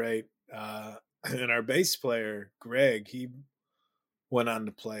still great. And our bass player, Greg, he went on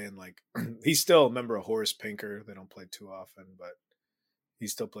to play in like, he's still a member of Horace Pinker. They don't play too often, but he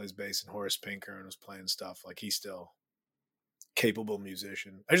still plays bass in Horace Pinker and was playing stuff. Like he's still capable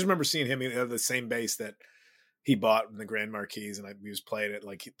musician. I just remember seeing him have the same bass that he bought in the Grand Marquis, and he was playing it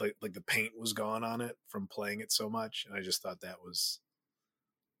like the paint was gone on it from playing it so much. And I just thought that was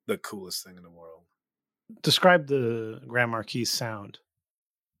the coolest thing in the world. Describe the Grand Marquis sound.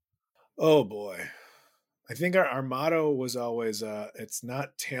 Oh boy. I think our motto was always, it's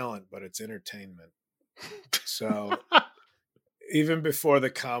not talent, but it's entertainment. So even before the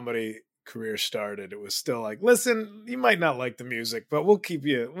comedy career started, it was still like, listen, you might not like the music, but we'll keep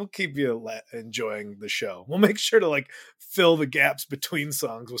you enjoying the show. We'll make sure to like fill the gaps between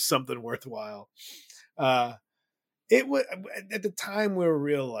songs with something worthwhile. It was at the time we were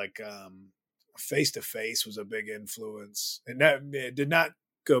real like Face to Face was a big influence, and it did not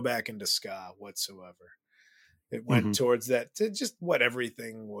go back into ska whatsoever. It went towards that to just what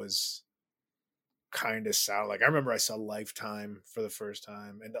everything was kind of sound like. I remember I saw Lifetime for the first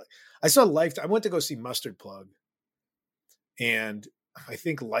time, and I saw Lifetime. I went to go see Mustard Plug, and I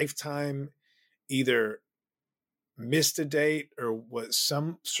think Lifetime either missed a date or was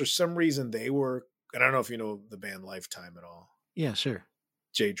for some reason they were. I don't know if you know the band Lifetime at all. Yeah, sure.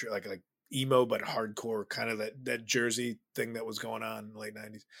 Jay, like emo but hardcore, kind of that Jersey thing that was going on in the late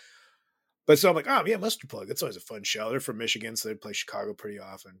 90s. But so I'm like, oh yeah, Mustard Plug. That's always a fun show. They're from Michigan, so they play Chicago pretty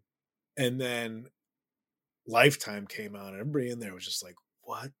often. And then Lifetime came on, and everybody in there was just like,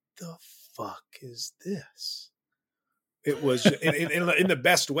 what the fuck is this? It was in the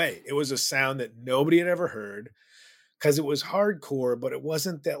best way. It was a sound that nobody had ever heard because it was hardcore, but it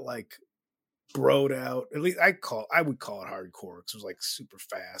wasn't that like broed out. At least I would call it hardcore because it was like super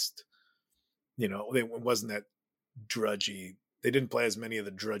fast. You know, it wasn't that drudgy. They didn't play as many of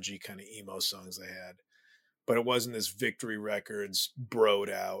the drudgy kind of emo songs they had, but it wasn't this Victory Records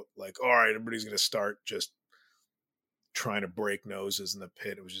broed out like, all right, everybody's going to start just trying to break noses in the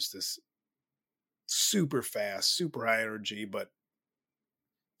pit. It was just this super fast, super high energy, but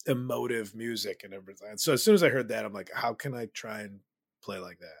emotive music and everything. And so as soon as I heard that, I'm like, how can I try and play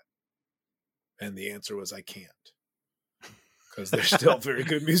like that? And the answer was I can't. Because they're still very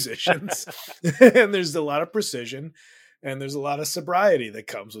good musicians. And there's a lot of precision and there's a lot of sobriety that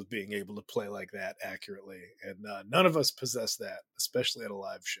comes with being able to play like that accurately. And none of us possess that, especially at a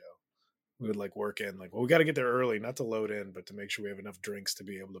live show. We would like work in like, well, we got to get there early, not to load in, but to make sure we have enough drinks to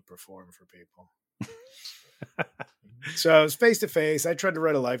be able to perform for people. So I was face to face. I tried to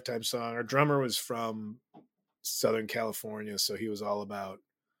write a Lifetime song. Our drummer was from Southern California, so he was all about,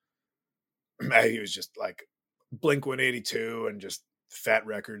 he was just like Blink 182 and just Fat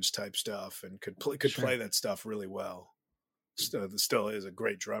Records type stuff, and could play that stuff really well. Still is a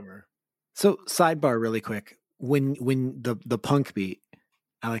great drummer. So sidebar really quick. When the punk beat,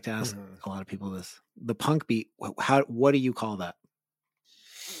 I like to ask a lot of people this. The punk beat, what do you call that?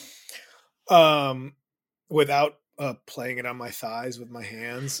 Without playing it on my thighs with my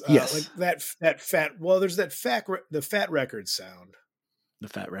hands. Yes. Like that fat, well, there's the Fat Records sound. The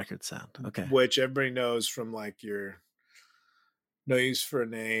Fat Records sound. Okay. Which everybody knows from like your No Use for a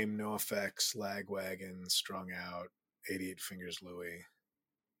Name, No Effects, Lagwagon, Strung Out, 88 Fingers Louie.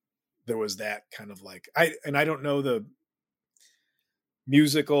 There was that kind of like, I don't know the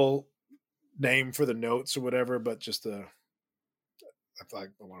musical name for the notes or whatever, but just I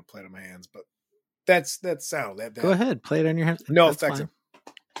want to play it on my hands, but that's that sound. That Go ahead, play it on your hands. No Effects. I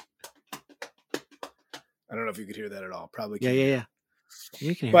don't know if you could hear that at all. Probably can't. Yeah.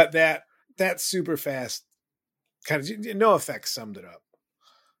 You can hear but that super fast kind of No Effects summed it up.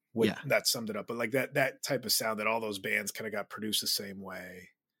 That summed it up. But like that type of sound that all those bands kind of got produced the same way.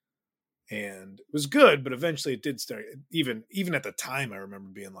 And it was good, but eventually it did start, even at the time I remember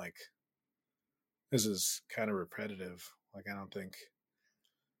being like, this is kind of repetitive. Like I don't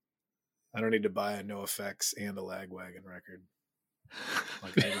need to buy a No Effects and a Lagwagon record.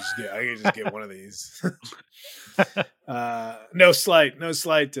 Like I can just get one of these. No slight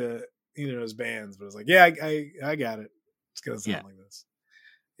to either of those bands, but it's like, yeah, I got it. It's gonna sound like this.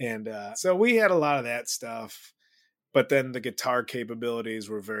 And so we had a lot of that stuff, but then the guitar capabilities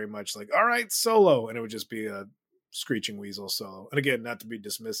were very much like, all right, solo, and it would just be a Screeching Weasel solo. And again, not to be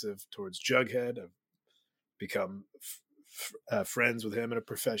dismissive towards Jughead, I've become friends with him in a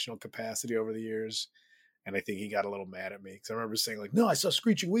professional capacity over the years. And I think he got a little mad at me because I remember saying like, no, I saw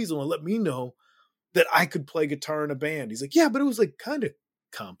Screeching Weasel and let me know that I could play guitar in a band. He's like, yeah, but it was like kind of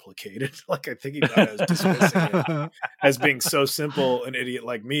complicated. Like I think he thought I was dismissing it as being so simple. An idiot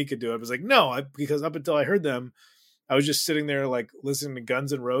like me could do it. I was like, no, because up until I heard them, I was just sitting there like listening to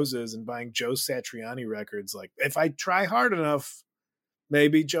Guns N' Roses and buying Joe Satriani records. Like if I try hard enough,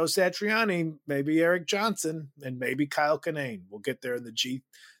 maybe Joe Satriani, maybe Eric Johnson, and maybe Kyle Kinane will get there in the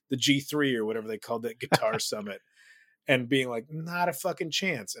G3 or whatever they called that guitar summit, and being like, not a fucking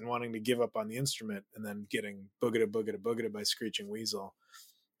chance, and wanting to give up on the instrument, and then getting Boogada Boogada Boogada by Screeching Weasel.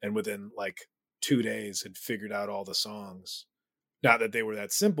 And within like 2 days had figured out all the songs. Not that they were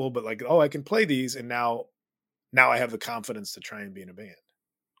that simple, but like, oh, I can play these. And now I have the confidence to try and be in a band.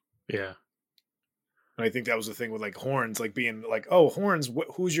 Yeah. And I think that was the thing with like horns, like being like, oh, horns,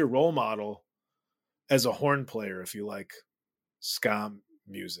 who's your role model as a horn player if you like ska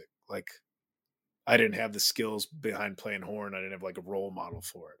music? Like I didn't have the skills behind playing horn. I didn't have like a role model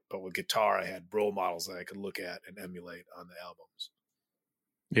for it. But with guitar, I had role models that I could look at and emulate on the albums.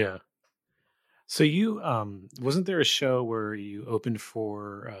 Yeah. So you, wasn't there a show where you opened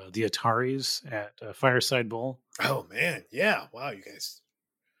for the Ataris at Fireside Bowl? Oh man. Yeah. Wow. You guys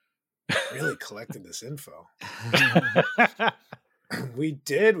really collected this info. We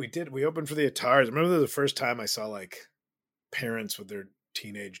did. We opened for the Ataris. I remember the first time I saw like parents with their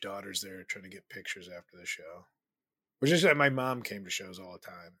teenage daughters there trying to get pictures after the show. Which is that my mom came to shows all the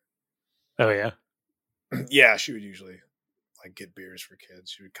time. Oh yeah. Yeah, she would usually like get beers for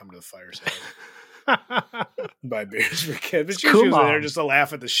kids. She would come to the Fireside. Buy beers for kids. But It's she's cool, usually there Mom. just to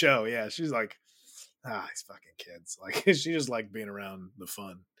laugh at the show. Yeah, she's like, these fucking kids. Like, she just liked being around the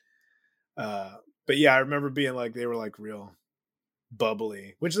fun. But yeah, I remember being like, they were like real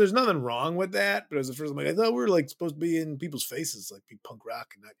bubbly, which there's nothing wrong with that. But it was the first time I thought we were like supposed to be in people's faces, like be punk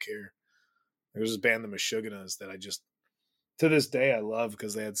rock and not care. There was this band, the Meshuggahs, that I just, to this day, I love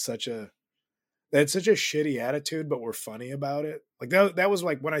because they had such a shitty attitude, but were funny about it. Like that was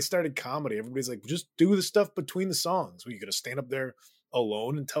like when I started comedy. Everybody's like, just do the stuff between the songs. Well, you gonna stand up there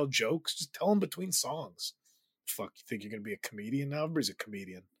alone and tell jokes? Just tell them between songs. Fuck, you think you're gonna be a comedian now? Everybody's a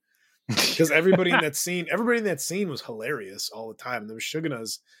comedian. Because everybody in that scene was hilarious all the time. The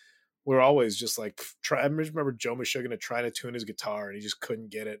Meshuggahs were always just like, I remember Joe Meshuggah trying to tune his guitar and he just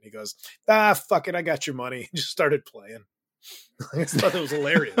couldn't get it. And he goes, fuck it, I got your money. And just started playing. I just thought it was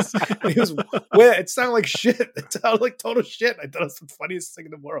hilarious. And he was, well, it sounded like shit. It sounded like total shit. I thought it was the funniest thing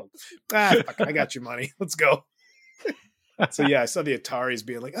in the world. Fuck it, I got your money. Let's go. So yeah, I saw the Ataris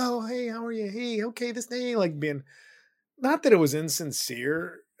being like, oh, hey, how are you? Hey, okay, this thing, like being, not that it was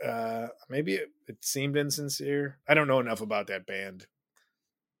insincere. Maybe it seemed insincere. I don't know enough about that band.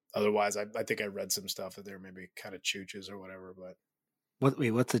 Otherwise, I think I read some stuff that they're maybe kind of chooches or whatever. But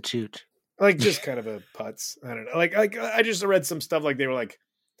what's a chooch? Like just kind of a putz. I don't know. Like I just read some stuff like they were like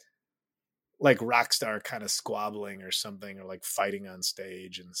rock star kind of squabbling or something, or like fighting on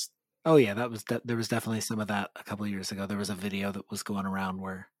stage and. Oh yeah, there was definitely some of that a couple of years ago. There was a video that was going around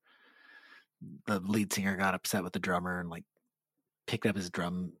where the lead singer got upset with the drummer and like picked up his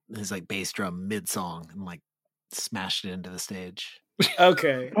like bass drum mid song and like smashed it into the stage.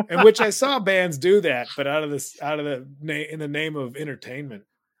 Okay, and which I saw bands do that, but in the name of entertainment.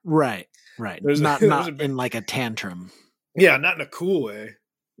 Right. There's not in like a tantrum. Yeah, not in a cool way.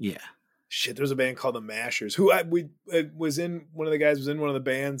 Yeah. Shit, there's a band called the Mashers who was in one of the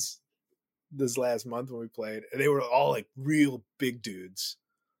bands this last month when we played, and they were all like real big dudes,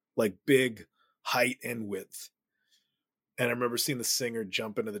 like big height and width. And I remember seeing the singer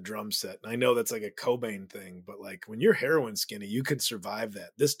jump into the drum set. And I know that's like a Cobain thing, but like when you're heroin skinny, you can survive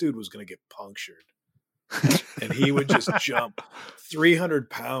that. This dude was going to get punctured. And he would just jump 300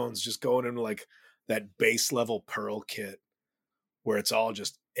 pounds, just going into like that base level Pearl kit where it's all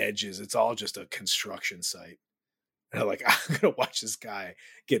just edges. It's all just a construction site. And I'm like, I'm going to watch this guy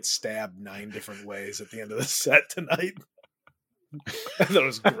get stabbed 9 different ways at the end of the set tonight. I thought it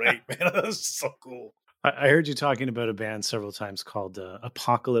was great, man. That was so cool. I heard you talking about a band several times called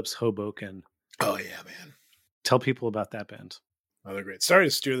Apocalypse Hoboken. Oh yeah, man. Tell people about that band. Oh, they're great. Sorry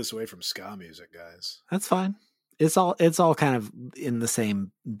to steer this away from ska music, guys. That's fine. It's all kind of in the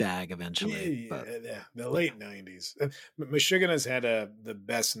same bag eventually. Yeah. The late 90s. Meshuggahs had the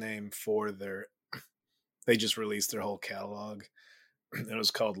best name for they just released their whole catalog. It was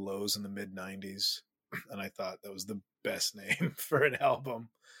called Lows in the Mid 90s. And I thought that was the best name for an album.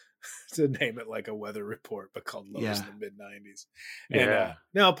 To name it like a weather report, but called Lows in the mid 90s. And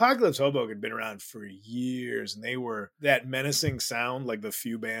now Apocalypse Hoboken had been around for years, and they were that menacing sound, like the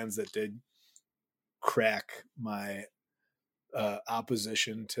few bands that did crack my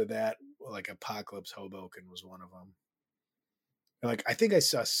opposition to that. Like Apocalypse Hoboken was one of them. And like I think I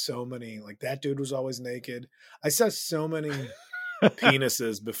saw so many, like that dude was always naked. I saw so many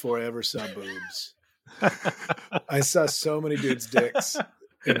penises before I ever saw boobs. I saw so many dudes' dicks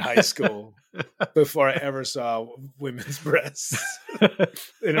in high school before I ever saw women's breasts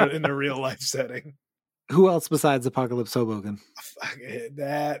in a real life setting. Who else besides Apocalypse Hoboken?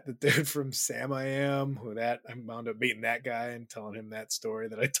 The dude from Sam I Am, I wound up meeting that guy and telling him that story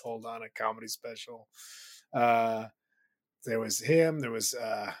that I told on a comedy special. There was him. There was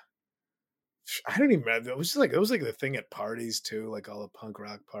I don't even remember. It was like the thing at parties too, like all the punk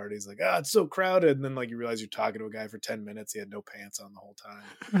rock parties. Like, it's so crowded, and then like you realize you're talking to a guy for 10 minutes. He had no pants on the whole time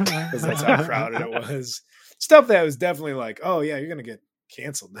because that's how crowded it was. Stuff that was definitely like, oh yeah, you're gonna get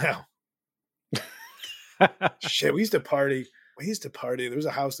canceled now. Shit, we used to party. There was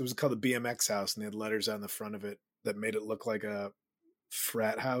a house that was called the BMX house, and they had letters on the front of it that made it look like a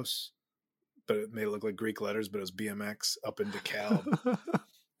frat house, but it made it look like Greek letters, but it was BMX up in DeKalb.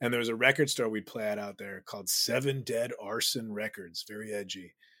 And there was a record store we'd play at out there called 7 Dead Arson Records, very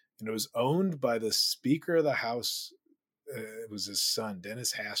edgy. And it was owned by the Speaker of the House. It was his son,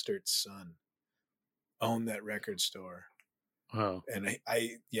 Dennis Hastert's son, owned that record store. Wow. And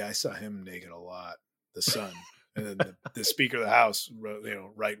I saw him naked a lot, the son. And then the Speaker of the House,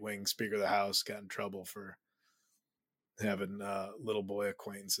 right-wing Speaker of the House, got in trouble for having little boy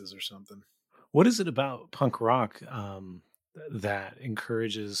acquaintances or something. What is it about punk rock that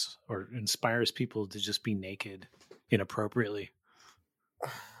encourages or inspires people to just be naked inappropriately?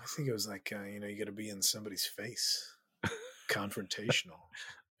 I think it was like, you got to be in somebody's face. Confrontational.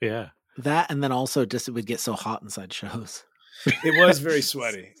 Yeah. That, and then also just it would get so hot inside shows. It was very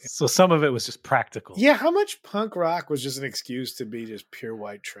sweaty. So some of it was just practical. Yeah, how much punk rock was just an excuse to be just pure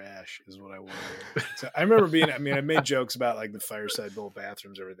white trash is what I wonder. So I remember I made jokes about like the fireside bowl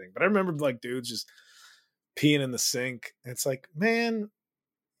bathrooms and everything, but I remember like dudes just peeing in the sink. It's like, man,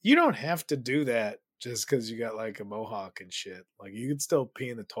 you don't have to do that just because you got like a mohawk and shit. Like you could still pee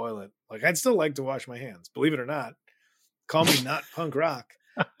in the toilet. Like I'd still like to wash my hands, believe it or not. Call me not punk rock,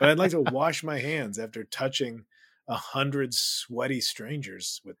 but I'd like to wash my hands after touching 100 sweaty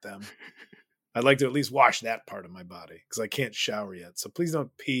strangers with them. I'd like to at least wash that part of my body because I can't shower yet. So please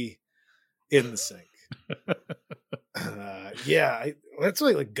don't pee in the sink. That's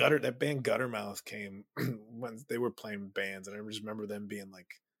like Gutter. That band Guttermouth came when they were playing bands, and I just remember them being like,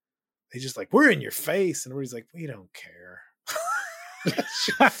 they just like, we're in your face, and everybody's like, we don't care.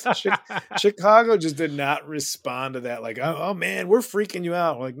 Chicago just did not respond to that. Like, oh man, we're freaking you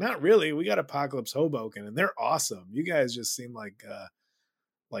out. Like, not really. We got Apocalypse Hoboken, and they're awesome. You guys just seem like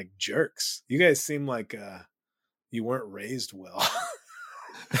jerks. You guys seem like you weren't raised well.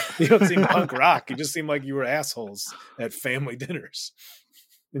 You don't seem punk rock. You just seem like you were assholes at family dinners,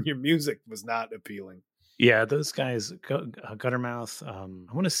 and your music was not appealing. Yeah, those guys, Guttermouth.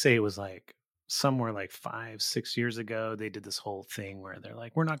 I want to say it was like somewhere like 5-6 years ago. They did this whole thing where they're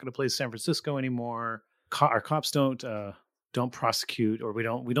like, "We're not going to play San Francisco anymore. Our cops don't prosecute, or we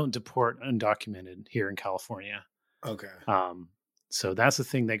don't deport undocumented here in California." Okay. So that's the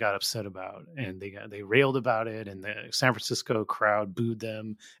thing they got upset about, and they railed about it, and the San Francisco crowd booed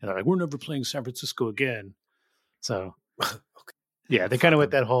them, and they're like, "We're never playing San Francisco again." So, okay. Yeah, they kind of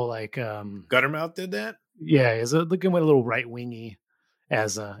went that whole like Guttermouth did that. Yeah, is looking a little right wingy,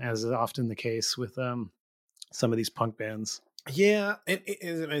 as is often the case with some of these punk bands. Yeah, and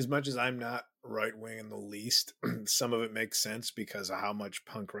as much as I'm not right wing in the least, some of it makes sense because of how much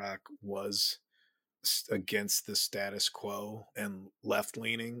punk rock was against the status quo and left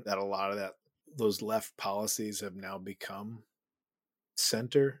leaning, that a lot of those left policies have now become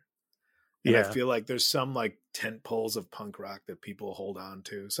center. And I feel like there's some like tent poles of punk rock that people hold on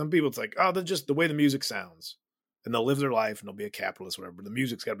to. Some people, it's like, oh, they're just the way the music sounds, and they'll live their life and they'll be a capitalist, whatever, but the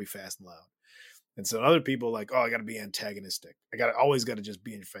music's got to be fast and loud. And so other people like, oh, I got to be antagonistic. Always got to just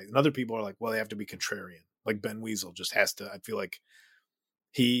be in your face. And other people are like, well, they have to be contrarian. Like Ben Weasel just has to, I feel like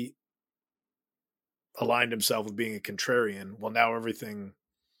he aligned himself with being a contrarian. Well, now everything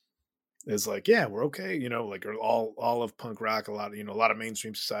is like, yeah, we're okay. Like all of punk rock, a lot of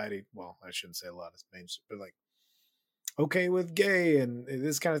mainstream society. Well, I shouldn't say a lot of mainstream, but like okay with gay and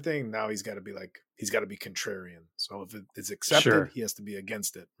this kind of thing. Now he's got to be contrarian. So if it's accepted, he has to be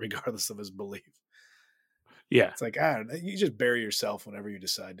against it, regardless of his belief. Yeah. It's like, you just bury yourself whenever you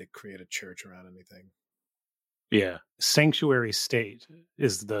decide to create a church around anything. Yeah. Sanctuary state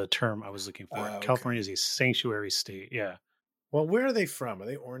is the term I was looking for. Okay. California is a sanctuary state. Yeah. Well, where are they from? Are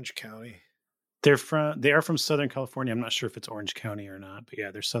they Orange County? They are from Southern California. I'm not sure if it's Orange County or not, but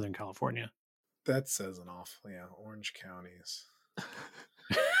yeah, they're Southern California. That says an awful, Orange Counties.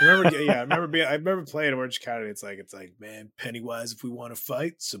 I remember playing Orange County. It's like, man, Pennywise if we want to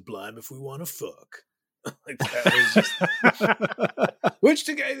fight, Sublime if we want to fuck. Like that was just,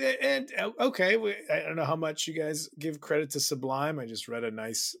 I don't know how much you guys give credit to Sublime. I just read a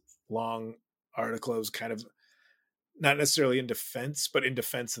nice long article. It was kind of not necessarily in defense, but in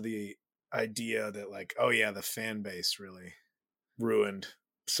defense of the idea that like, oh yeah, the fan base really ruined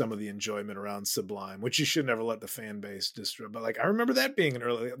some of the enjoyment around Sublime, which you should never let the fan base destroy. But like, I remember that being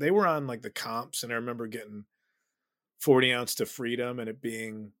they were on like the comps, and I remember getting 40 Ounce to Freedom and it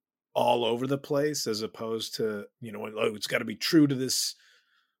being all over the place, as opposed to, it's got to be true to this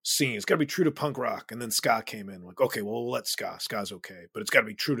scene. It's got to be true to punk rock. And then ska came in, like, okay, well, we'll let ska's okay, but it's got to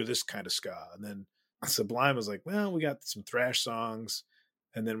be true to this kind of ska. And then Sublime was like, well, we got some thrash songs,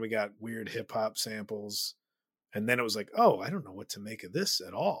 and then we got weird hip hop samples. And then it was like, oh, I don't know what to make of this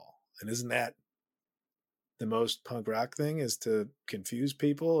at all. And isn't that the most punk rock thing, is to confuse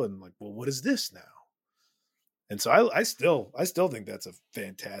people and like, well, what is this now? And so I still think that's a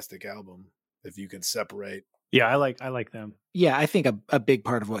fantastic album if you can separate. Yeah, I like them. Yeah, I think a big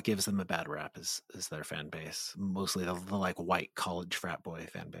part of what gives them a bad rap is their fan base, mostly the like white college frat boy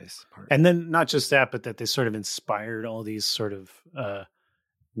fan base part. And then not just that, but that they sort of inspired all these sort of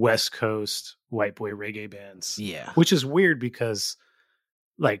West Coast white boy reggae bands. Yeah, which is weird because,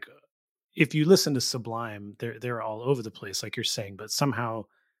 like, if you listen to Sublime, they're all over the place, like you're saying, but somehow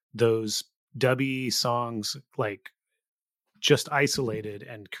those dubby songs like just isolated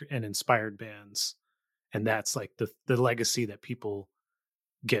and inspired bands, and that's like the legacy that people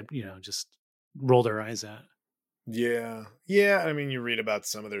get, just roll their eyes at. Yeah. Yeah. I mean, you read about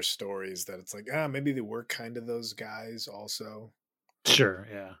some of their stories that it's like, maybe they were kind of those guys also. Sure.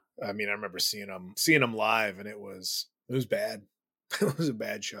 Yeah. I mean, I remember seeing them live, and it was bad. It was a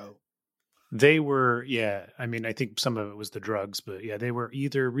bad show. They were, yeah. I mean, I think some of it was the drugs, but yeah, they were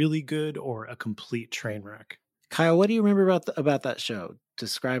either really good or a complete train wreck. Kyle, what do you remember about that show?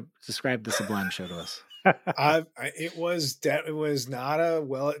 Describe the Sublime show to us. It was not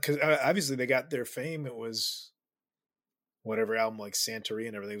a because obviously they got their fame. It was whatever album like Santorini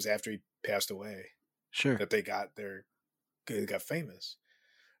and everything. It was after he passed away. Sure. That they got famous.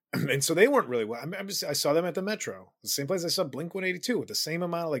 And so they weren't really well. I saw them at the Metro, the same place I saw Blink-182 with the same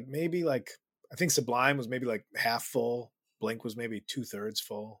amount of I think Sublime was maybe like half full. Blink was maybe 2/3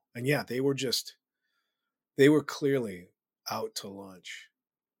 full. And yeah, they were clearly out to lunch.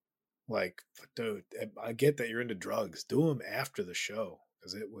 Like, dude, I get that you're into drugs. Do them after the show.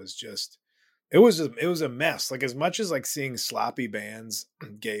 Because it was a mess. Like, as much as like seeing sloppy bands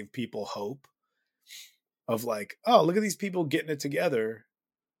gave people hope of like, oh, look at these people getting it together.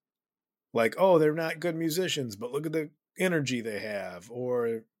 Like, oh, they're not good musicians, but look at the energy they have,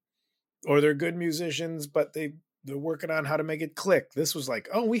 or they're good musicians, but they're working on how to make it click. This was like,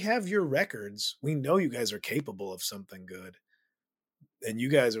 oh, we have your records. We know you guys are capable of something good. And you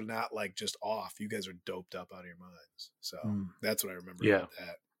guys are not like just off. You guys are doped up out of your minds. So that's what I remember about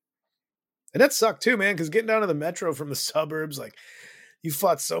that. And that sucked too, man, because getting down to the Metro from the suburbs, like you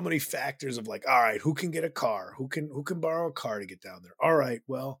fought so many factors of like, all right, who can get a car? Who can borrow a car to get down there? All right,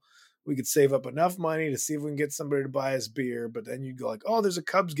 well, we could save up enough money to see if we can get somebody to buy us beer. But then you go like, oh, there's a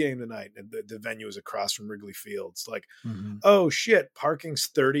Cubs game tonight. And the venue is across from Wrigley Field. It's like, oh shit, parking's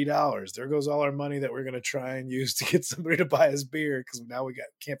 $30. There goes all our money that we're going to try and use to get somebody to buy us beer. Because now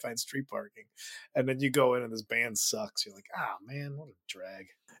can't find street parking. And then you go in and this band sucks. You're like, man, what a drag.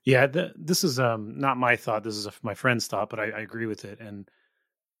 Yeah. This is not my thought. This is my friend's thought, but I agree with it. And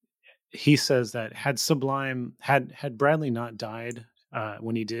he says that had Sublime, had Bradley not died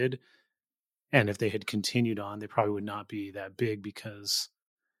when he did, and if they had continued on, they probably would not be that big, because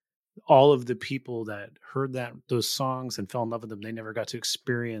all of the people that heard those songs and fell in love with them, they never got to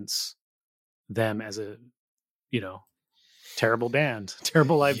experience them as a, terrible band,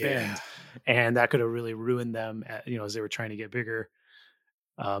 terrible live band. And that could have really ruined them, as they were trying to get bigger.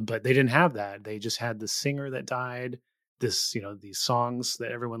 But they didn't have that. They just had the singer that died, these songs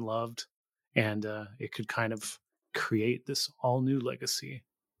that everyone loved, and it could kind of create this all new legacy.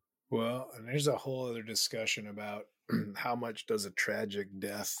 Well, and there's a whole other discussion about how much does a tragic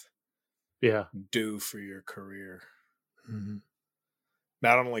death do for your career? Mm-hmm.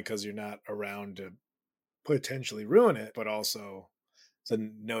 Not only because you're not around to potentially ruin it, but also the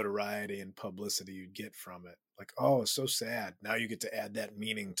notoriety and publicity you'd get from it. Like, oh, it's so sad. Now you get to add that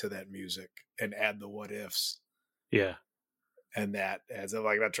meaning to that music and add the what ifs. Yeah. And that, as I'm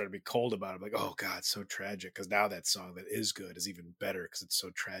like not trying to be cold about it, like, oh God, so tragic. Because now that song that is good is even better because it's so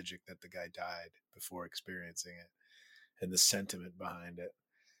tragic that the guy died before experiencing it, and the sentiment behind it.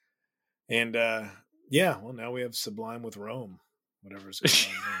 And well, now we have Sublime with Rome, whatever's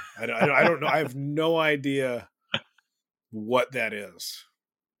going on there. I don't know. I have no idea what that is.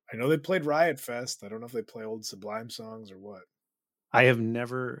 I know they played Riot Fest. I don't know if they play old Sublime songs or what. I have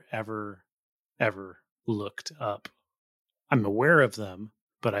never, ever, ever looked up. I'm aware of them,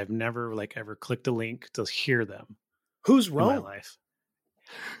 but I've never ever clicked a link to hear them. Who's Rome? In my life?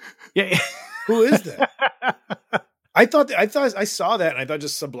 Yeah. Who is that? I thought I saw that and I thought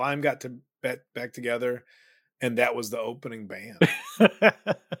just Sublime got to back together and that was the opening band.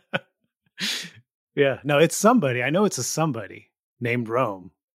 Yeah. No, it's somebody. I know it's a somebody named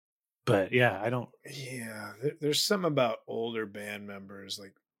Rome. But yeah, I don't. Yeah, there's something about older band members.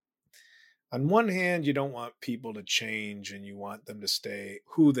 Like, on one hand, you don't want people to change, and you want them to stay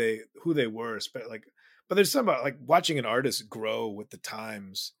who they were. But there's something about watching an artist grow with the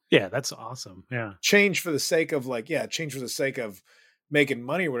times. Yeah, that's awesome. Yeah, change for the sake of making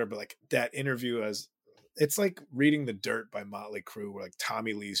money or whatever. Like that interview, it's like reading The Dirt by Motley Crue, where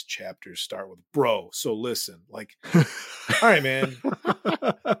Tommy Lee's chapters start with "Bro, so listen." All right, man.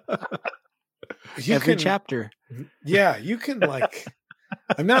 Every chapter. Yeah, you can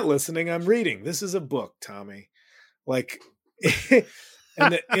I'm not listening, I'm reading. This is a book, Tommy. And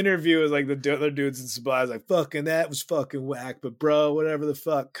the interview is the other dudes in Sublime fucking that was fucking whack, but bro, whatever the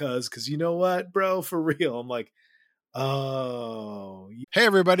fuck, cause you know what, bro, for real. I'm like, oh. Hey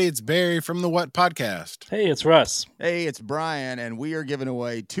everybody, it's Barry from the What Podcast. Hey, it's Russ. Hey, it's Brian, and we are giving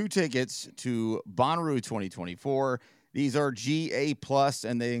away 2 tickets to Bonnaroo 2024. These are GA+,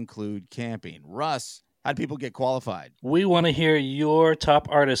 and they include camping. Russ, How'd people get qualified? We want to hear your top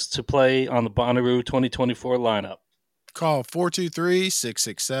artists to play on the Bonnaroo 2024 lineup. Call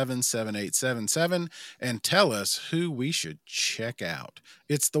 423-667-7877 and tell us who we should check out.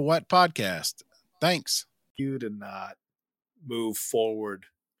 It's the What Podcast. Thanks. You did not move forward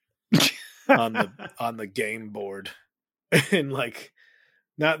on the game board. And like,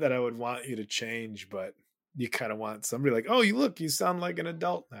 not that I would want you to change, but you kind of want somebody like, oh, you sound like an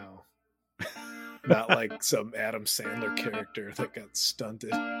adult now. Not like some Adam Sandler character that got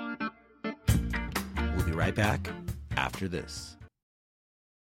stunted. We'll be right back after this.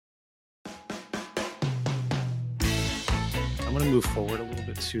 I'm going to move forward a little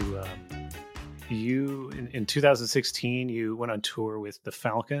bit to you. In 2016, you went on tour with The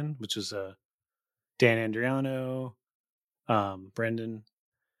Falcon, which is Dan Andriano, Brendan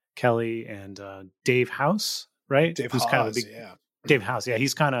Kelly, and Dave House, right? Dave Who's House, kind of a big, yeah. Dave House, yeah.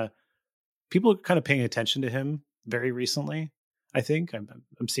 He's people are kind of paying attention to him very recently. I think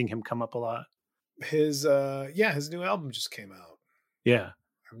I'm seeing him come up a lot. His new album just came out. Yeah,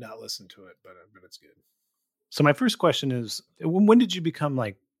 I've not listened to it, but it's good. So my first question is, when did you become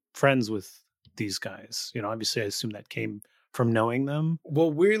like friends with these guys? You know, obviously I assume that came from knowing them.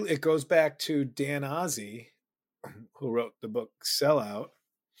 Well, weirdly, it goes back to Dan Ozzie, who wrote the book Sellout.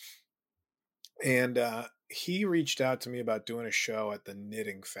 And he reached out to me about doing a show at the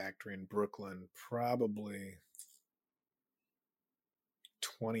Knitting Factory in Brooklyn, probably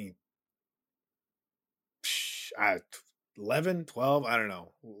 11, 12, I don't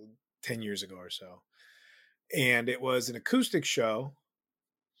know, 10 years ago or so. And it was an acoustic show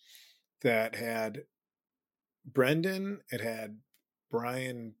that had Brendan, it had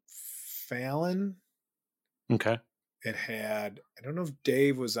Brian Fallon. Okay. It had, I don't know if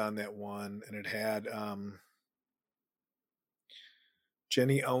Dave was on that one, and it had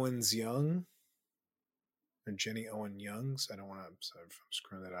Jenny Owens Young or Jenny Owen Youngs. I don't want to, I'm sorry if I'm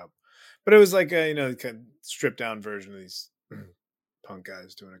screwing that up. But it was like a, kind of stripped down version of these punk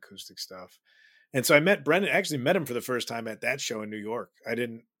guys doing acoustic stuff. And so I met Brendan, actually met him for the first time at that show in New York. I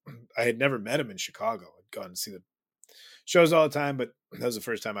had never met him in Chicago. I'd gone to see the shows all the time, but that was the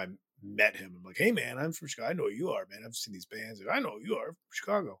first time I met him. I'm like, hey man, I'm from Chicago. I know who you are, man. I've seen these bands. I know who you are from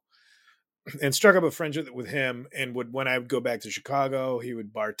Chicago. And struck up a friendship with him. And when I would go back to Chicago, he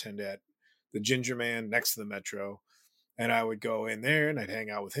would bartend at the Ginger Man next to the Metro. And I would go in there and I'd hang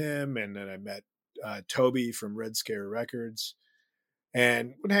out with him. And then I met Toby from Red Scare Records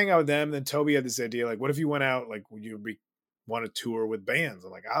and would hang out with them. And then Toby had this idea, like, what if you went out, like, would you want to tour with bands?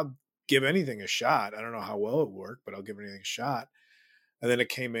 I'm like, I'll give anything a shot. I don't know how well it worked, but I'll give anything a shot. And then it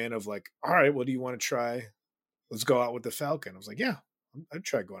came in of like, all right, what do you want to try? Let's go out with the Falcon. I was like, yeah, I'd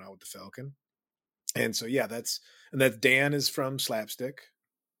try going out with the Falcon. And so, yeah, that's Dan is from Slapstick.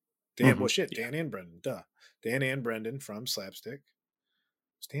 Dan, well, shit, Dan and Brendan, duh. Dan and Brendan from Slapstick.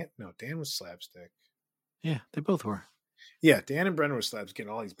 Dan was Slapstick. Yeah, they both were. Yeah, Dan and Brendan were Slapstick,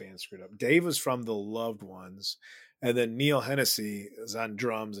 getting all these bands screwed up. Dave was from The Loved Ones. And then Neil Hennessy is on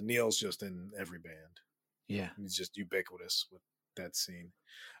drums, and Neil's just in every band. Yeah. He's just ubiquitous with that scene.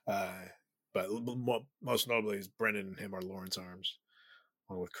 But most notably is Brendan and him are Lawrence Arms,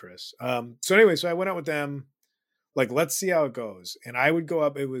 along with Chris. So anyway, so I went out with them, like, let's see how it goes. And I would go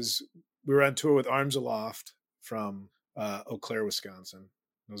up. We were on tour with Arms Aloft from Eau Claire, Wisconsin.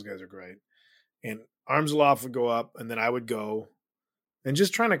 Those guys are great. And Arms Aloft would go up, and then I would go and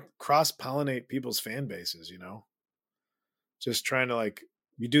just trying to cross-pollinate people's fan bases, just trying to, like,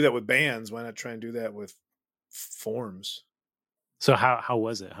 you do that with bands. Why not try and do that with forms? So how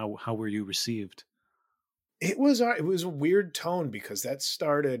was it? How were you received? It was a weird tone because that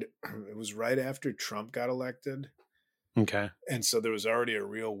started, it was right after Trump got elected. Okay. And so there was already a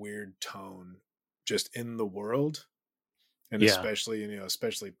real weird tone just in the world. And Yeah.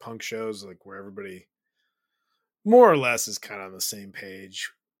 especially punk shows, like, where everybody more or less is kind of on the same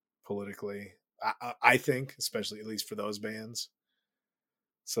page politically. I think, especially at least for those bands.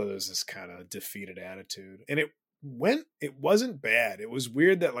 So there's this kind of defeated attitude. And it wasn't bad. It was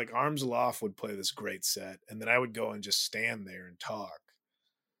weird that, like, Arms Aloft would play this great set, and then I would go and just stand there and talk.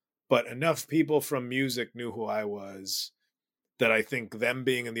 But enough people from music knew who I was that I think them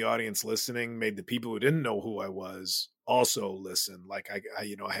being in the audience listening made the people who didn't know who I was also listen. Like,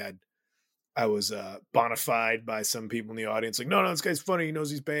 I was bona fide by some people in the audience, like, no, this guy's funny, he knows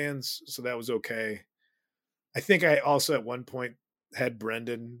these bands, so that was okay. I think I also at one point had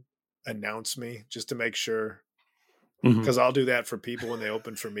Brendan announce me just to make sure, because I'll do that for people when they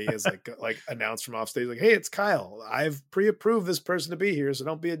open for me, is like announce from off stage, like, hey, it's Kyle. I've pre-approved this person to be here, so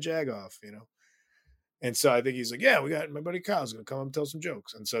don't be a jagoff, And so I think he's like, yeah, we got my buddy Kyle's going to come up and tell some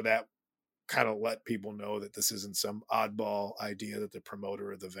jokes. And so that kind of let people know that this isn't some oddball idea that the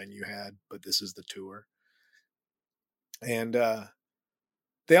promoter of the venue had, but this is the tour. And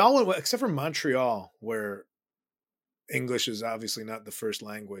they all went, except for Montreal, where English is obviously not the first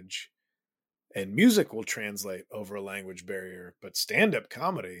language, and music will translate over a language barrier, but stand-up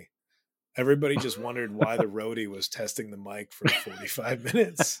comedy, everybody just wondered why the roadie was testing the mic for 45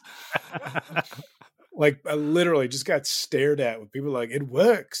 minutes. Like, I literally just got stared at with people like, it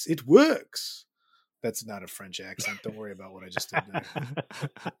works. That's not a French accent. Don't worry about what I just did there.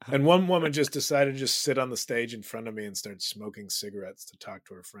 And one woman just decided to just sit on the stage in front of me and start smoking cigarettes to talk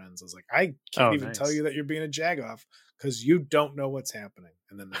to her friends. I was like, I can't even tell you that you're being a jagoff because you don't know what's happening.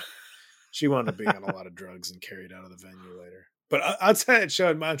 And then she wound up being on a lot of drugs and carried out of the venue later. But outside that show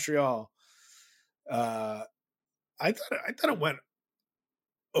in Montreal, I thought it went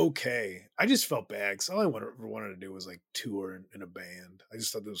okay. I just felt bad because all I wanted to do was like tour in a band. I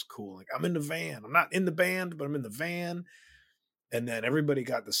just thought that was cool. Like, I'm in the van. I'm not in the band, but I'm in the van. And then everybody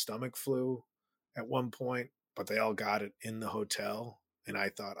got the stomach flu at one point, but they all got it in the hotel. And I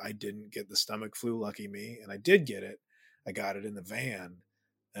thought I didn't get the stomach flu. Lucky me. And I did get it. I got it in the van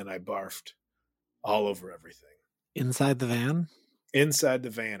and I barfed all over everything. Inside the van? Inside the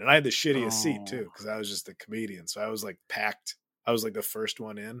van. And I had the shittiest seat too, because I was just a comedian. So I was like packed. I was like the first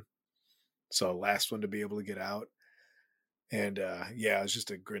one in. So last one to be able to get out. And yeah, it was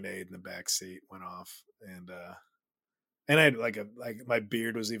just a grenade in the back seat went off. And I had like my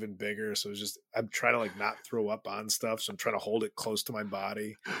beard was even bigger. So it was just, I'm trying to like not throw up on stuff. So I'm trying to hold it close to my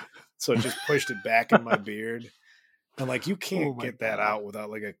body. So it just pushed it back in my beard. And like, you can't get that out without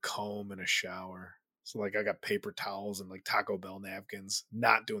like a comb and a shower. So like I got paper towels and like Taco Bell napkins,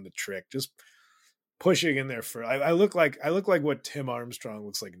 not doing the trick, just pushing in there for, I look like what Tim Armstrong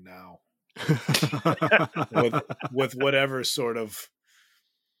looks like now. with whatever sort of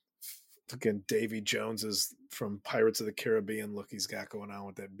fucking Davy Jones's from Pirates of the Caribbean look he's got going on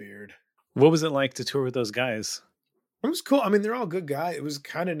with that beard. What was it like to tour with those guys? It was cool. I mean, they're all good guys. It was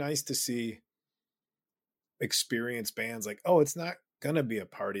kind of nice to see experienced bands like, oh, it's not gonna be a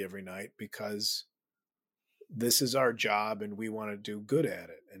party every night because this is our job and we want to do good at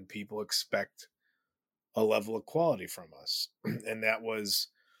it, and people expect a level of quality from us. And that was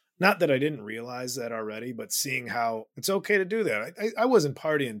not that I didn't realize that already, but seeing how it's okay to do that. I wasn't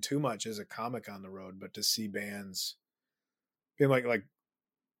partying too much as a comic on the road, but to see bands being like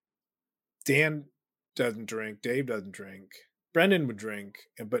Dan doesn't drink, Dave doesn't drink, Brendan would drink,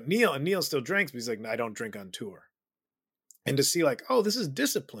 but Neil still drinks, but he's like, no, I don't drink on tour. And to see like, oh, this is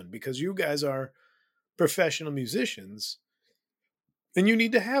discipline because you guys are professional musicians and you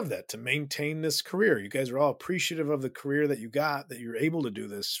need to have that to maintain this career. You guys are all appreciative of the career that you got, that you're able to do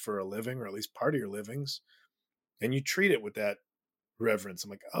this for a living, or at least part of your livings. And you treat it with that reverence. I'm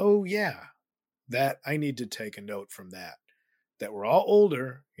like, oh yeah, that I need to take a note from that we're all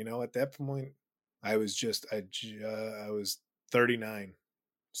older. You know, at that point I was 39. It was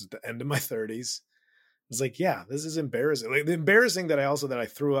at the end of my 30s. It's like, yeah, this is embarrassing. Like, the embarrassing that I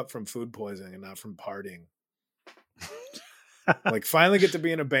threw up from food poisoning and not from partying. Like, finally get to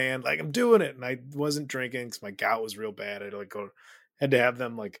be in a band. Like, I'm doing it, and I wasn't drinking because my gout was real bad. I had to have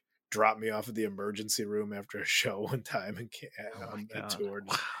them like drop me off at the emergency room after a show one time and I toured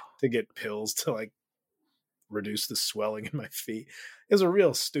to get pills to like reduce the swelling in my feet. It was a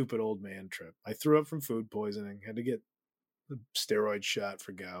real stupid old man trip. I threw up from food poisoning. Had to get the steroid shot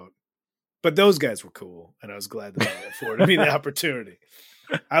for gout. But those guys were cool, and I was glad that they afforded me the opportunity.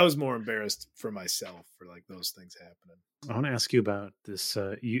 I was more embarrassed for myself for like those things happening. I want to ask you about this.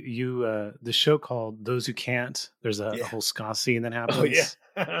 The show called Those Who Can't. There's a whole ska scene that happens. Oh,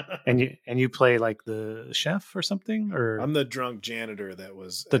 yeah. and you play like the chef or something, or I'm the drunk janitor that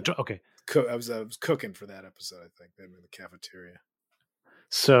was okay. I was cooking for that episode. I think they were in the cafeteria.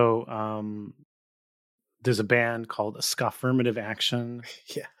 So there's a band called Ska-Affirmative Action.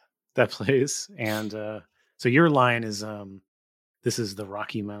 Yeah. That plays, and so your line is this is the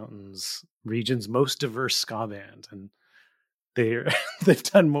Rocky Mountains region's most diverse ska band, and they've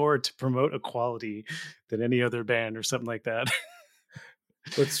done more to promote equality than any other band or something like that.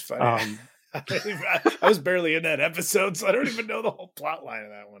 What's funny, I was barely in that episode, so I don't even know the whole plot line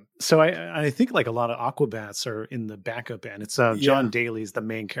of that one. So I think like a lot of Aquabats are in the backup band. It's John Daly's the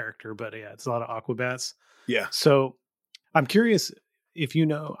main character, but yeah, it's a lot of Aquabats. Yeah. So I'm curious if you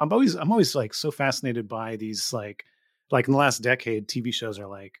know, I'm always like so fascinated by these like in the last decade, TV shows are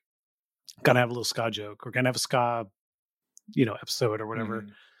like, gotta have a little ska joke or gonna have a ska, episode or whatever.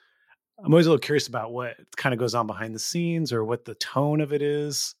 I'm always a little curious about what kind of goes on behind the scenes or what the tone of it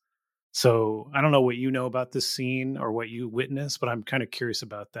is. So I don't know what you know about this scene or what you witnessed, but I'm kind of curious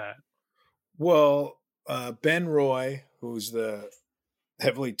about that. Well, Ben Roy, who's the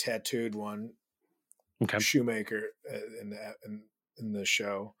heavily tattooed one, shoemaker in the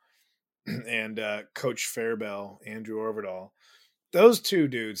show, and Coach Fairbell, Andrew Orvidal, those two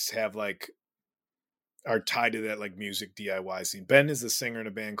dudes are tied to that like music DIY scene. Ben is the singer in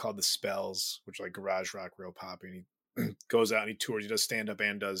a band called The Spells, which like garage rock, real poppy. And he goes out and he tours. He does stand up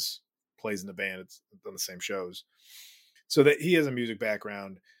and plays in the band. It's on the same shows. So that he has a music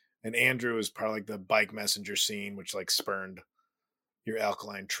background. And Andrew is part of like the bike messenger scene, which like spurned your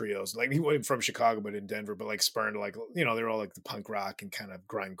Alkaline Trios. Like he wasn't from Chicago, but in Denver, but like spurned like, they're all like the punk rock and kind of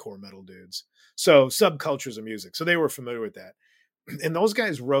grindcore metal dudes. So subcultures of music. So they were familiar with that. And those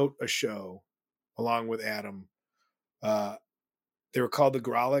guys wrote a show along with Adam. They were called the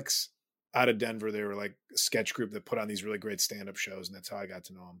Grolics out of Denver. They were like a sketch group that put on these really great stand-up shows, and that's how I got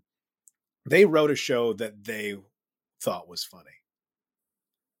to know them. They wrote a show that they thought was funny.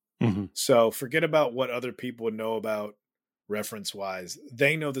 Mm-hmm. So forget about what other people would know about reference-wise.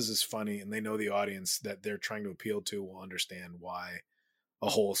 They know this is funny, and they know the audience that they're trying to appeal to will understand why a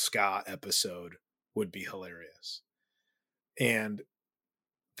whole ska episode would be hilarious. And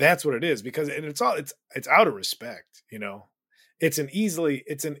that's what it is, because it's out of respect, we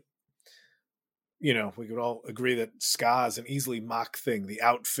could all agree that ska is an easily mock thing, the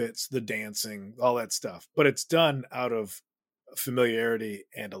outfits, the dancing, all that stuff, but it's done out of familiarity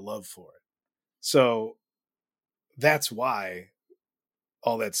and a love for it. So that's why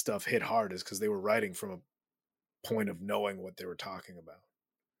all that stuff hit hard, is because they were writing from a point of knowing what they were talking about.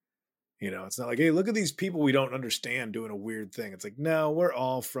 It's not like, hey, look at these people we don't understand doing a weird thing. It's like, no, we're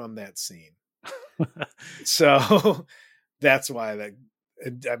all from that scene. So that's why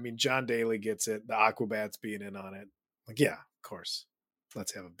John Daly gets it. The Aquabats being in on it. Like, yeah, of course.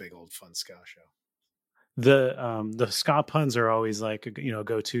 Let's have a big old fun ska show. The ska puns are always like, a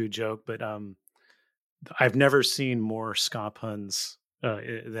go-to joke, but I've never seen more ska puns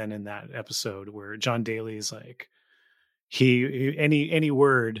than in that episode where John Daly is like, he any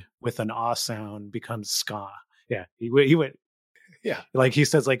word with an ah sound becomes ska. Yeah, he went. Yeah, like he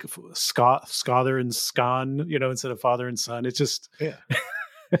says like scother and scon, instead of father and son. It's just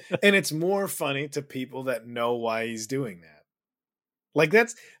and it's more funny to people that know why he's doing that. Like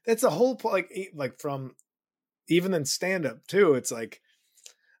that's the whole point. Like from even in stand up too. It's like,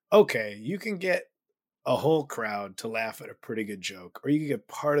 okay, you can get a whole crowd to laugh at a pretty good joke, or you can get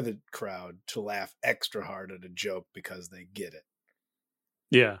part of the crowd to laugh extra hard at a joke because they get it.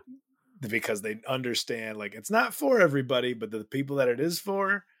 Yeah. Because they understand, like, it's not for everybody, but the people that it is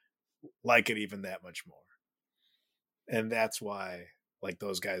for like it even that much more. And that's why, like,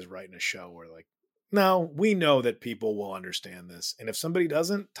 those guys writing a show were like, no, we know that people will understand this. And if somebody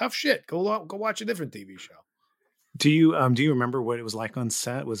doesn't, tough shit. Go watch a different TV show. Do you remember what it was like on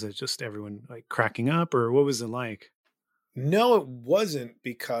set? Was it just everyone like cracking up, or what was it like? No, it wasn't,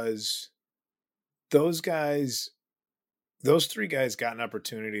 because those three guys got an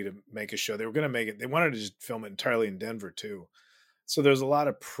opportunity to make a show. They were going to make it. They wanted to just film it entirely in Denver too. So there's a lot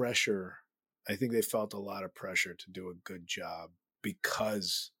of pressure. I think they felt a lot of pressure to do a good job,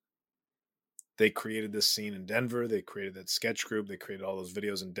 because they created this scene in Denver. They created that sketch group. They created all those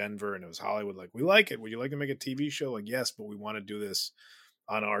videos in Denver, and it was Hollywood. Like, we like it. Would you like to make a TV show? Like, yes, but we want to do this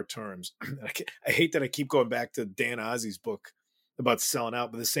on our terms. I hate that I keep going back to Dan Ozzi's book about selling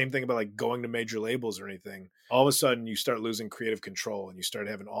out, but the same thing about like going to major labels or anything. All of a sudden you start losing creative control, and you start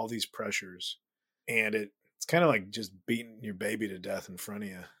having all these pressures, and it's kind of like just beating your baby to death in front of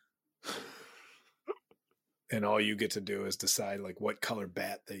you. And all you get to do is decide like what color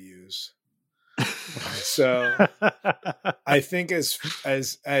bat they use. So I think as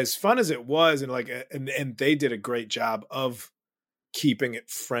fun as it was, and like, and they did a great job of keeping it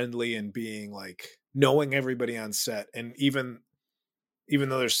friendly and being like knowing everybody on set. And even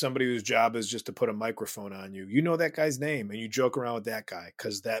though there's somebody whose job is just to put a microphone on you, that guy's name, and you joke around with that guy,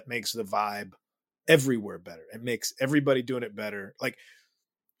 because that makes the vibe everywhere better. It makes everybody doing it better. Like,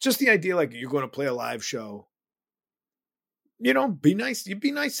 just the idea, like, you're going to play a live show, be nice. You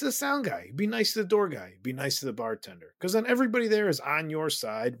be nice to the sound guy. Be nice to the door guy. Be nice to the bartender, because then everybody there is on your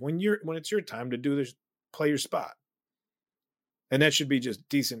side when it's your time to do this, play your spot. And that should be just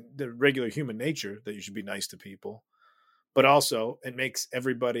decent, the regular human nature, that you should be nice to people. But also, it makes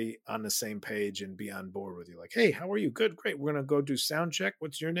everybody on the same page and be on board with you. Like, hey, how are you? Good, great. We're going to go do sound check.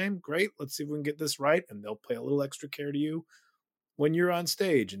 What's your name? Great. Let's see if we can get this right. And they'll pay a little extra care to you when you're on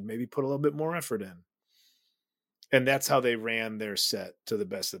stage, and maybe put a little bit more effort in. And that's how they ran their set to the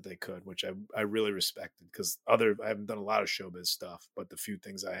best that they could, which I really respected, because I haven't done a lot of showbiz stuff, but the few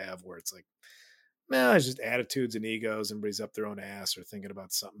things I have where it's like, it's just attitudes and egos. Everybody's up their own ass or thinking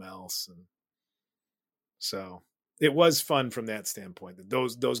about something else. And So it was fun from that standpoint. That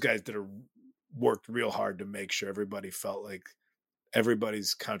those guys that worked real hard to make sure everybody felt like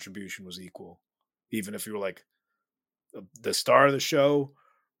everybody's contribution was equal, even if you were like the star of the show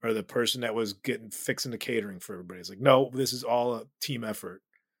or the person that was fixing the catering for everybody. It's like, no, this is all a team effort.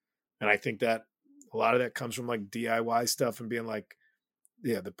 And I think that a lot of that comes from like DIY stuff and being like,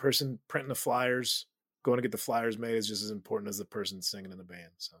 yeah, the person printing the flyers, going to get the flyers made is just as important as the person singing in the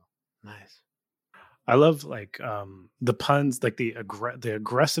band. So Nice. I love like the puns, like the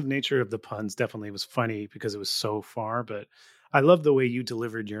aggressive nature of the puns definitely was funny because it was so far. But I love the way you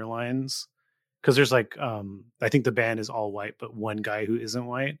delivered your lines because there's like I think the band is all white, but one guy who isn't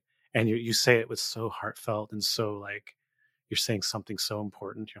white, and you say it with so heartfelt and so like you're saying something so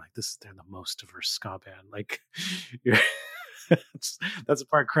important. You're like, they're the most diverse ska band. Like, you're that's the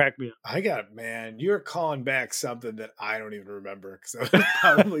part cracked me up. Man, you're calling back something that I don't even remember because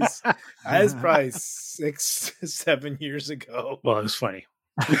I was probably 6-7 years ago. Well, it was funny.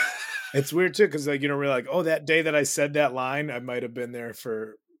 It's weird too because like you don't really like, oh, that day that I said that line, I might have been there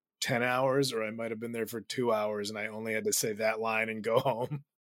for 10 hours or I might have been there for 2 hours, and I only had to say that line and go home.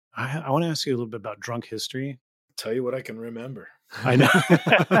 I want to ask you a little bit about drunk history. Tell you what I can remember. I know.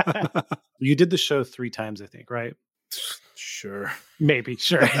 You did the show 3 times, I think, right? Sure. Maybe,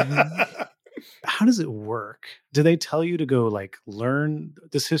 sure. How does it work? Do they tell you to go like learn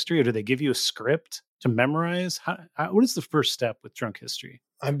this history, or do they give you a script to memorize? What is the first step with drunk history?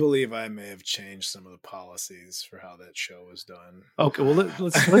 I believe I may have changed some of the policies for how that show was done. Okay, well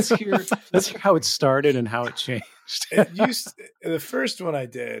let's hear how it started and how it changed. The first one I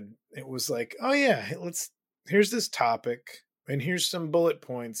did, it was like, oh yeah, here's this topic and here's some bullet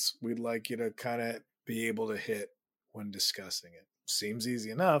points we'd like you to kind of be able to hit when discussing it. Seems easy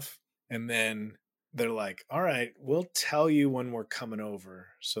enough. And then they're like, all right, we'll tell you when we're coming over.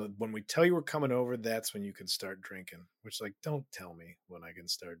 So when we tell you we're coming over, that's when you can start drinking. Which, like, don't tell me when I can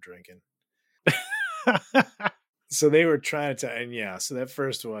start drinking. So they were trying to and yeah, so that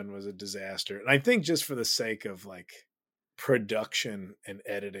first one was a disaster. And I think just for the sake of like production and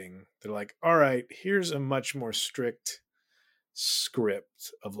editing, they're like, all right, here's a much more strict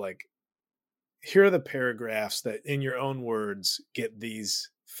script of like, here are the paragraphs that in your own words get these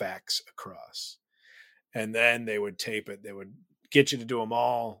facts across. And then they would tape it. They would get you to do them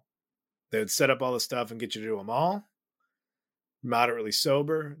all. They would set up all the stuff and get you to do them all. Moderately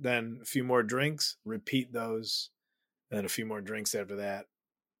sober, then a few more drinks, repeat those, and then a few more drinks after that,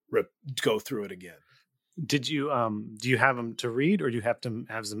 go through it again. Did you do you have them to read, or do you have to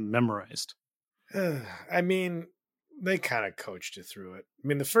have them memorized? I mean, they kind of coached you through it. I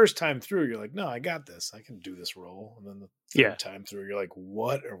mean, the first time through, you're like, no, I got this. I can do this role. And then the third time through, you're like,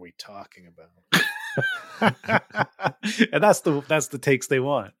 what are we talking about? And that's the takes they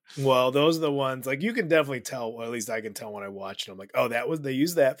want. Well, those are the ones like you can definitely tell, or at least I can tell when I watch it. I'm like, oh, they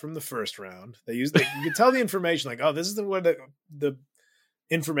used that from the first round. You can tell the information like, oh, this is where the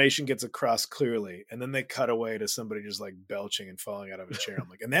information gets across clearly. And then they cut away to somebody just like belching and falling out of a chair. I'm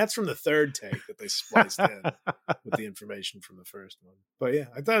like, and that's from the third take that they spliced in with the information from the first one. But yeah,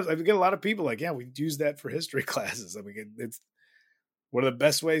 I thought I would get a lot of people like, yeah, we use that for history classes. I mean, it's one of the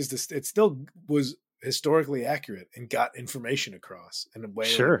best ways to, it still was historically accurate and got information across in a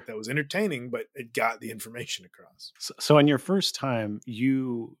way that was entertaining, but it got the information across. So on your first time,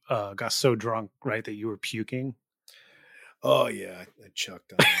 you got so drunk, right, that you were puking? Oh, yeah. I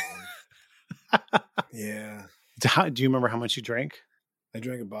chucked on that one. Yeah. Do you remember how much you drank? I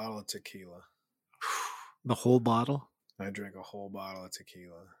drank a bottle of tequila. The whole bottle? I drank a whole bottle of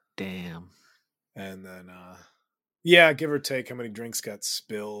tequila. Damn. And then, yeah, give or take how many drinks got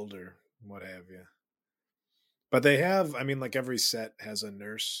spilled or what have you. But they have, I mean, like every set has a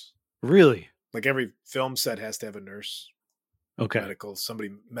nurse. Really? Like every film set has to have a nurse. Okay.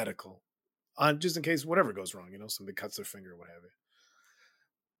 Somebody medical. On just in case whatever goes wrong, somebody cuts their finger or what have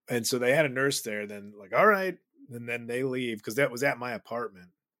you. And so they had a nurse there, then like, all right. And then they leave because that was at my apartment.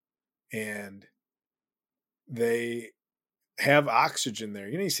 And they have oxygen there.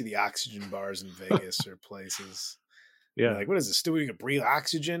 You see the oxygen bars in Vegas or places. Yeah. Like, what is this? Do we can breathe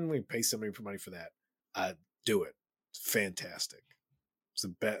oxygen? We pay somebody for money for that. Do it. It's fantastic. It's the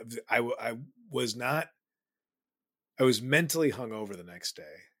best. I was mentally hungover the next day.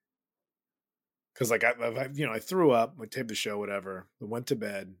 Cause like I threw up, I taped the show, whatever. I went to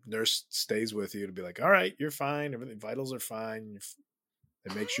bed. Nurse stays with you to be like, all right, you're fine. Everything, vitals are fine.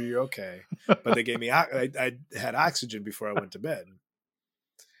 They make sure you're okay. But they gave me, I had oxygen before I went to bed.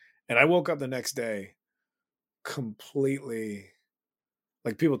 And I woke up the next day completely,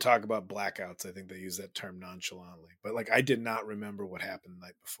 like people talk about blackouts. I think they use that term nonchalantly, but like I did not remember what happened the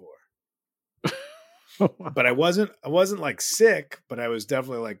night before. But I wasn't like sick, but I was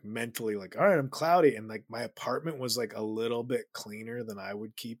definitely like mentally like, all right, I'm cloudy. And like my apartment was like a little bit cleaner than I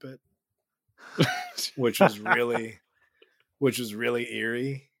would keep it, which was really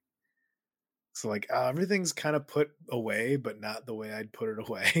eerie. So like everything's kind of put away, but not the way I'd put it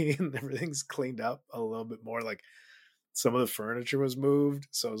away. And everything's cleaned up a little bit more. Like some of the furniture was moved.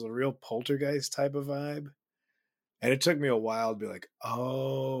 So it was a real poltergeist type of vibe. And it took me a while to be like,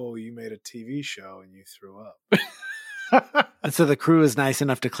 oh, you made a TV show and you threw up. And so the crew is nice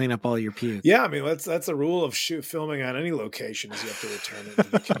enough to clean up all your puke. Yeah, I mean, that's a rule of filming on any location is you have to return it to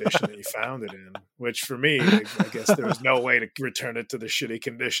the condition that you found it in. Which for me, I guess there was no way to return it to the shitty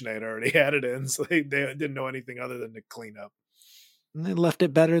condition I had already had it in. So they didn't know anything other than to clean up. And they left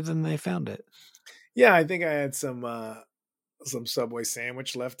it better than they found it. Yeah, I think I had some Subway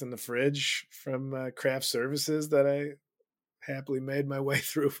sandwich left in the fridge from craft services that I happily made my way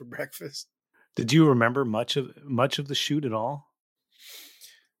through for breakfast. Did you remember much of the shoot at all?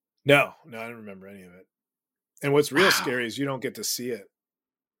 No, I don't remember any of it. And what's real scary is you don't get to see it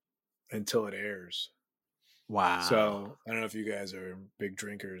until it airs. Wow. So I don't know if you guys are big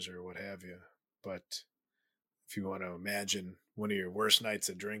drinkers or what have you, but if you want to imagine one of your worst nights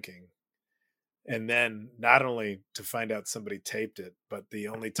of drinking, and then not only to find out somebody taped it, but the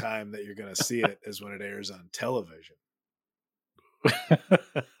only time that you're going to see it is when it airs on television.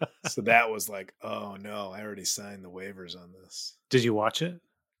 So that was like, oh no, I already signed the waivers on this. Did you watch it?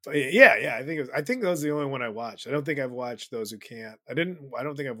 Yeah. I think that was the only one I watched. I don't think I've watched Those Who Can't. I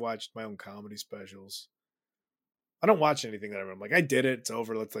don't think I've watched my own comedy specials. I don't watch anything that I'm like, I did it. It's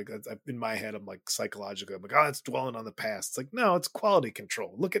over. It's like in my head, I'm like psychologically, I'm like, oh, it's dwelling on the past. It's like, no, it's quality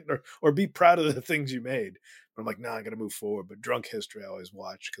control. Look at or be proud of the things you made. But I'm like, no, I got to move forward. But Drunk History I always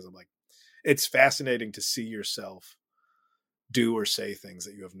watch because I'm like, it's fascinating to see yourself do or say things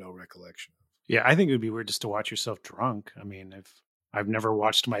that you have no recollection of. Yeah, I think it would be weird just to watch yourself drunk. I mean, I've never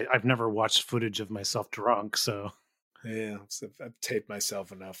watched footage of myself drunk, so yeah, I've taped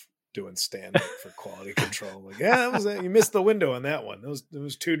myself enough doing stand-up for quality control. Like, yeah, that was you missed the window on that one. There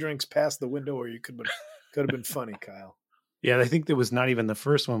was 2 drinks past the window, or you could have been funny, Kyle. Yeah, I think that was not even the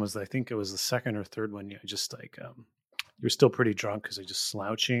first one. I think it was the second or third one. Yeah, just like you're still pretty drunk because you're just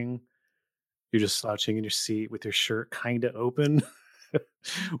slouching. You're just slouching in your seat with your shirt kind of open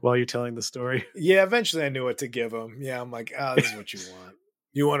while you're telling the story. Yeah, eventually I knew what to give him. Yeah, I'm like, this is what you want.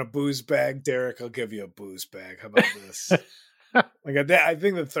 You want a booze bag, Derek? I'll give you a booze bag. How about this? Like I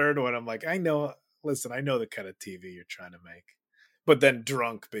think the third one, I'm like, I know the kind of TV you're trying to make. But then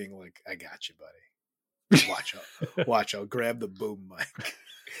drunk being like, I got you, buddy. Watch, I'll grab the boom mic.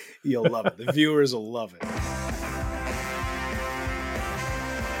 You'll love it. The viewers will love it.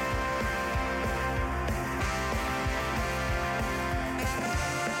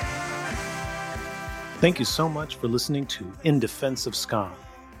 Thank you so much for listening to In Defense of Ska.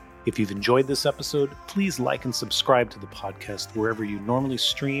 If you've enjoyed this episode, please like and subscribe to the podcast wherever you normally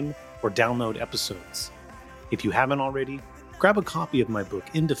stream or download episodes. If you haven't already, grab a copy of my book,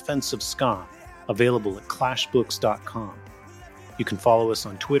 In Defense of Ska, available at clashbooks.com. You can follow us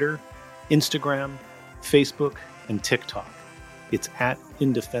on Twitter, Instagram, Facebook, and TikTok. It's at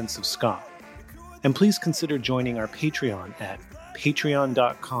In Defense of Ska. And please consider joining our Patreon at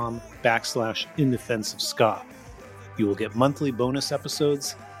patreon.com/indefenseofska. You will get monthly bonus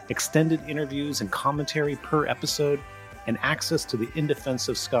episodes, extended interviews and commentary per episode, and access to the In Defense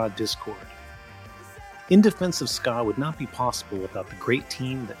of Ska Discord. In Defense of Ska would not be possible without the great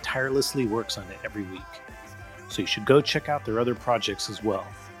team that tirelessly works on it every week. So you should go check out their other projects as well.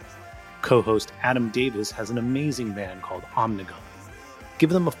 Co-host Adam Davis has an amazing band called Omnigon. Give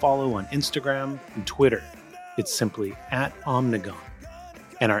them a follow on Instagram and Twitter. It's simply at Omnigon.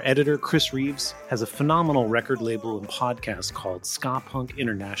 And our editor, Chris Reeves, has a phenomenal record label and podcast called Ska Punk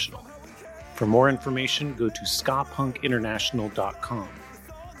International. For more information, go to skapunkinternational.com.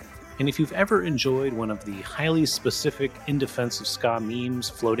 And if you've ever enjoyed one of the highly specific In Defense of Ska memes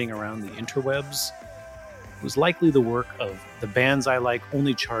floating around the interwebs, it was likely the work of The Bands I Like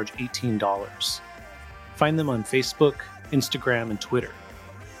Only Charge $18. Find them on Facebook, Instagram, and Twitter.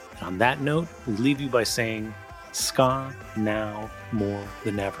 And on that note, we leave you by saying, Ska now more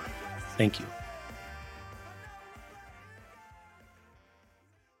than ever. Thank you.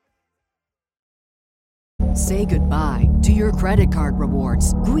 Say goodbye to your credit card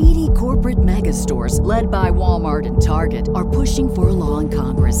rewards. Greedy corporate mega stores, led by Walmart and Target, are pushing for a law in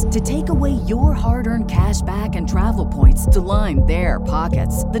Congress to take away your hard-earned cash back and travel points to line their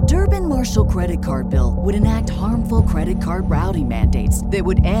pockets. The Durbin-Marshall credit card bill would enact harmful credit card routing mandates that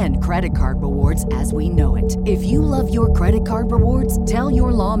would end credit card rewards as we know it. If you love your credit card rewards, tell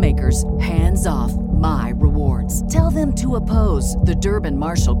your lawmakers, hands off. My Rewards. Tell them to oppose the Durbin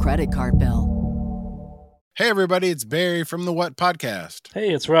Marshall credit card bill. Hey, everybody, it's Barry from the What Podcast.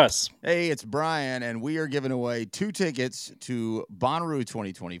 Hey, it's Russ. Hey, it's Brian, and we are giving away 2 tickets to Bonnaroo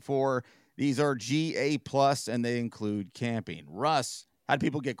 2024. These are GA+, and they include camping. Russ, how do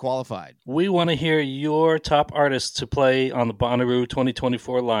people get qualified? We want to hear your top artists to play on the Bonnaroo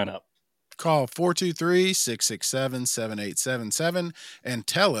 2024 lineup. Call 423-667-7877 and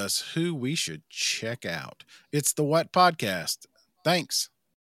tell us who we should check out. It's the What Podcast. Thanks.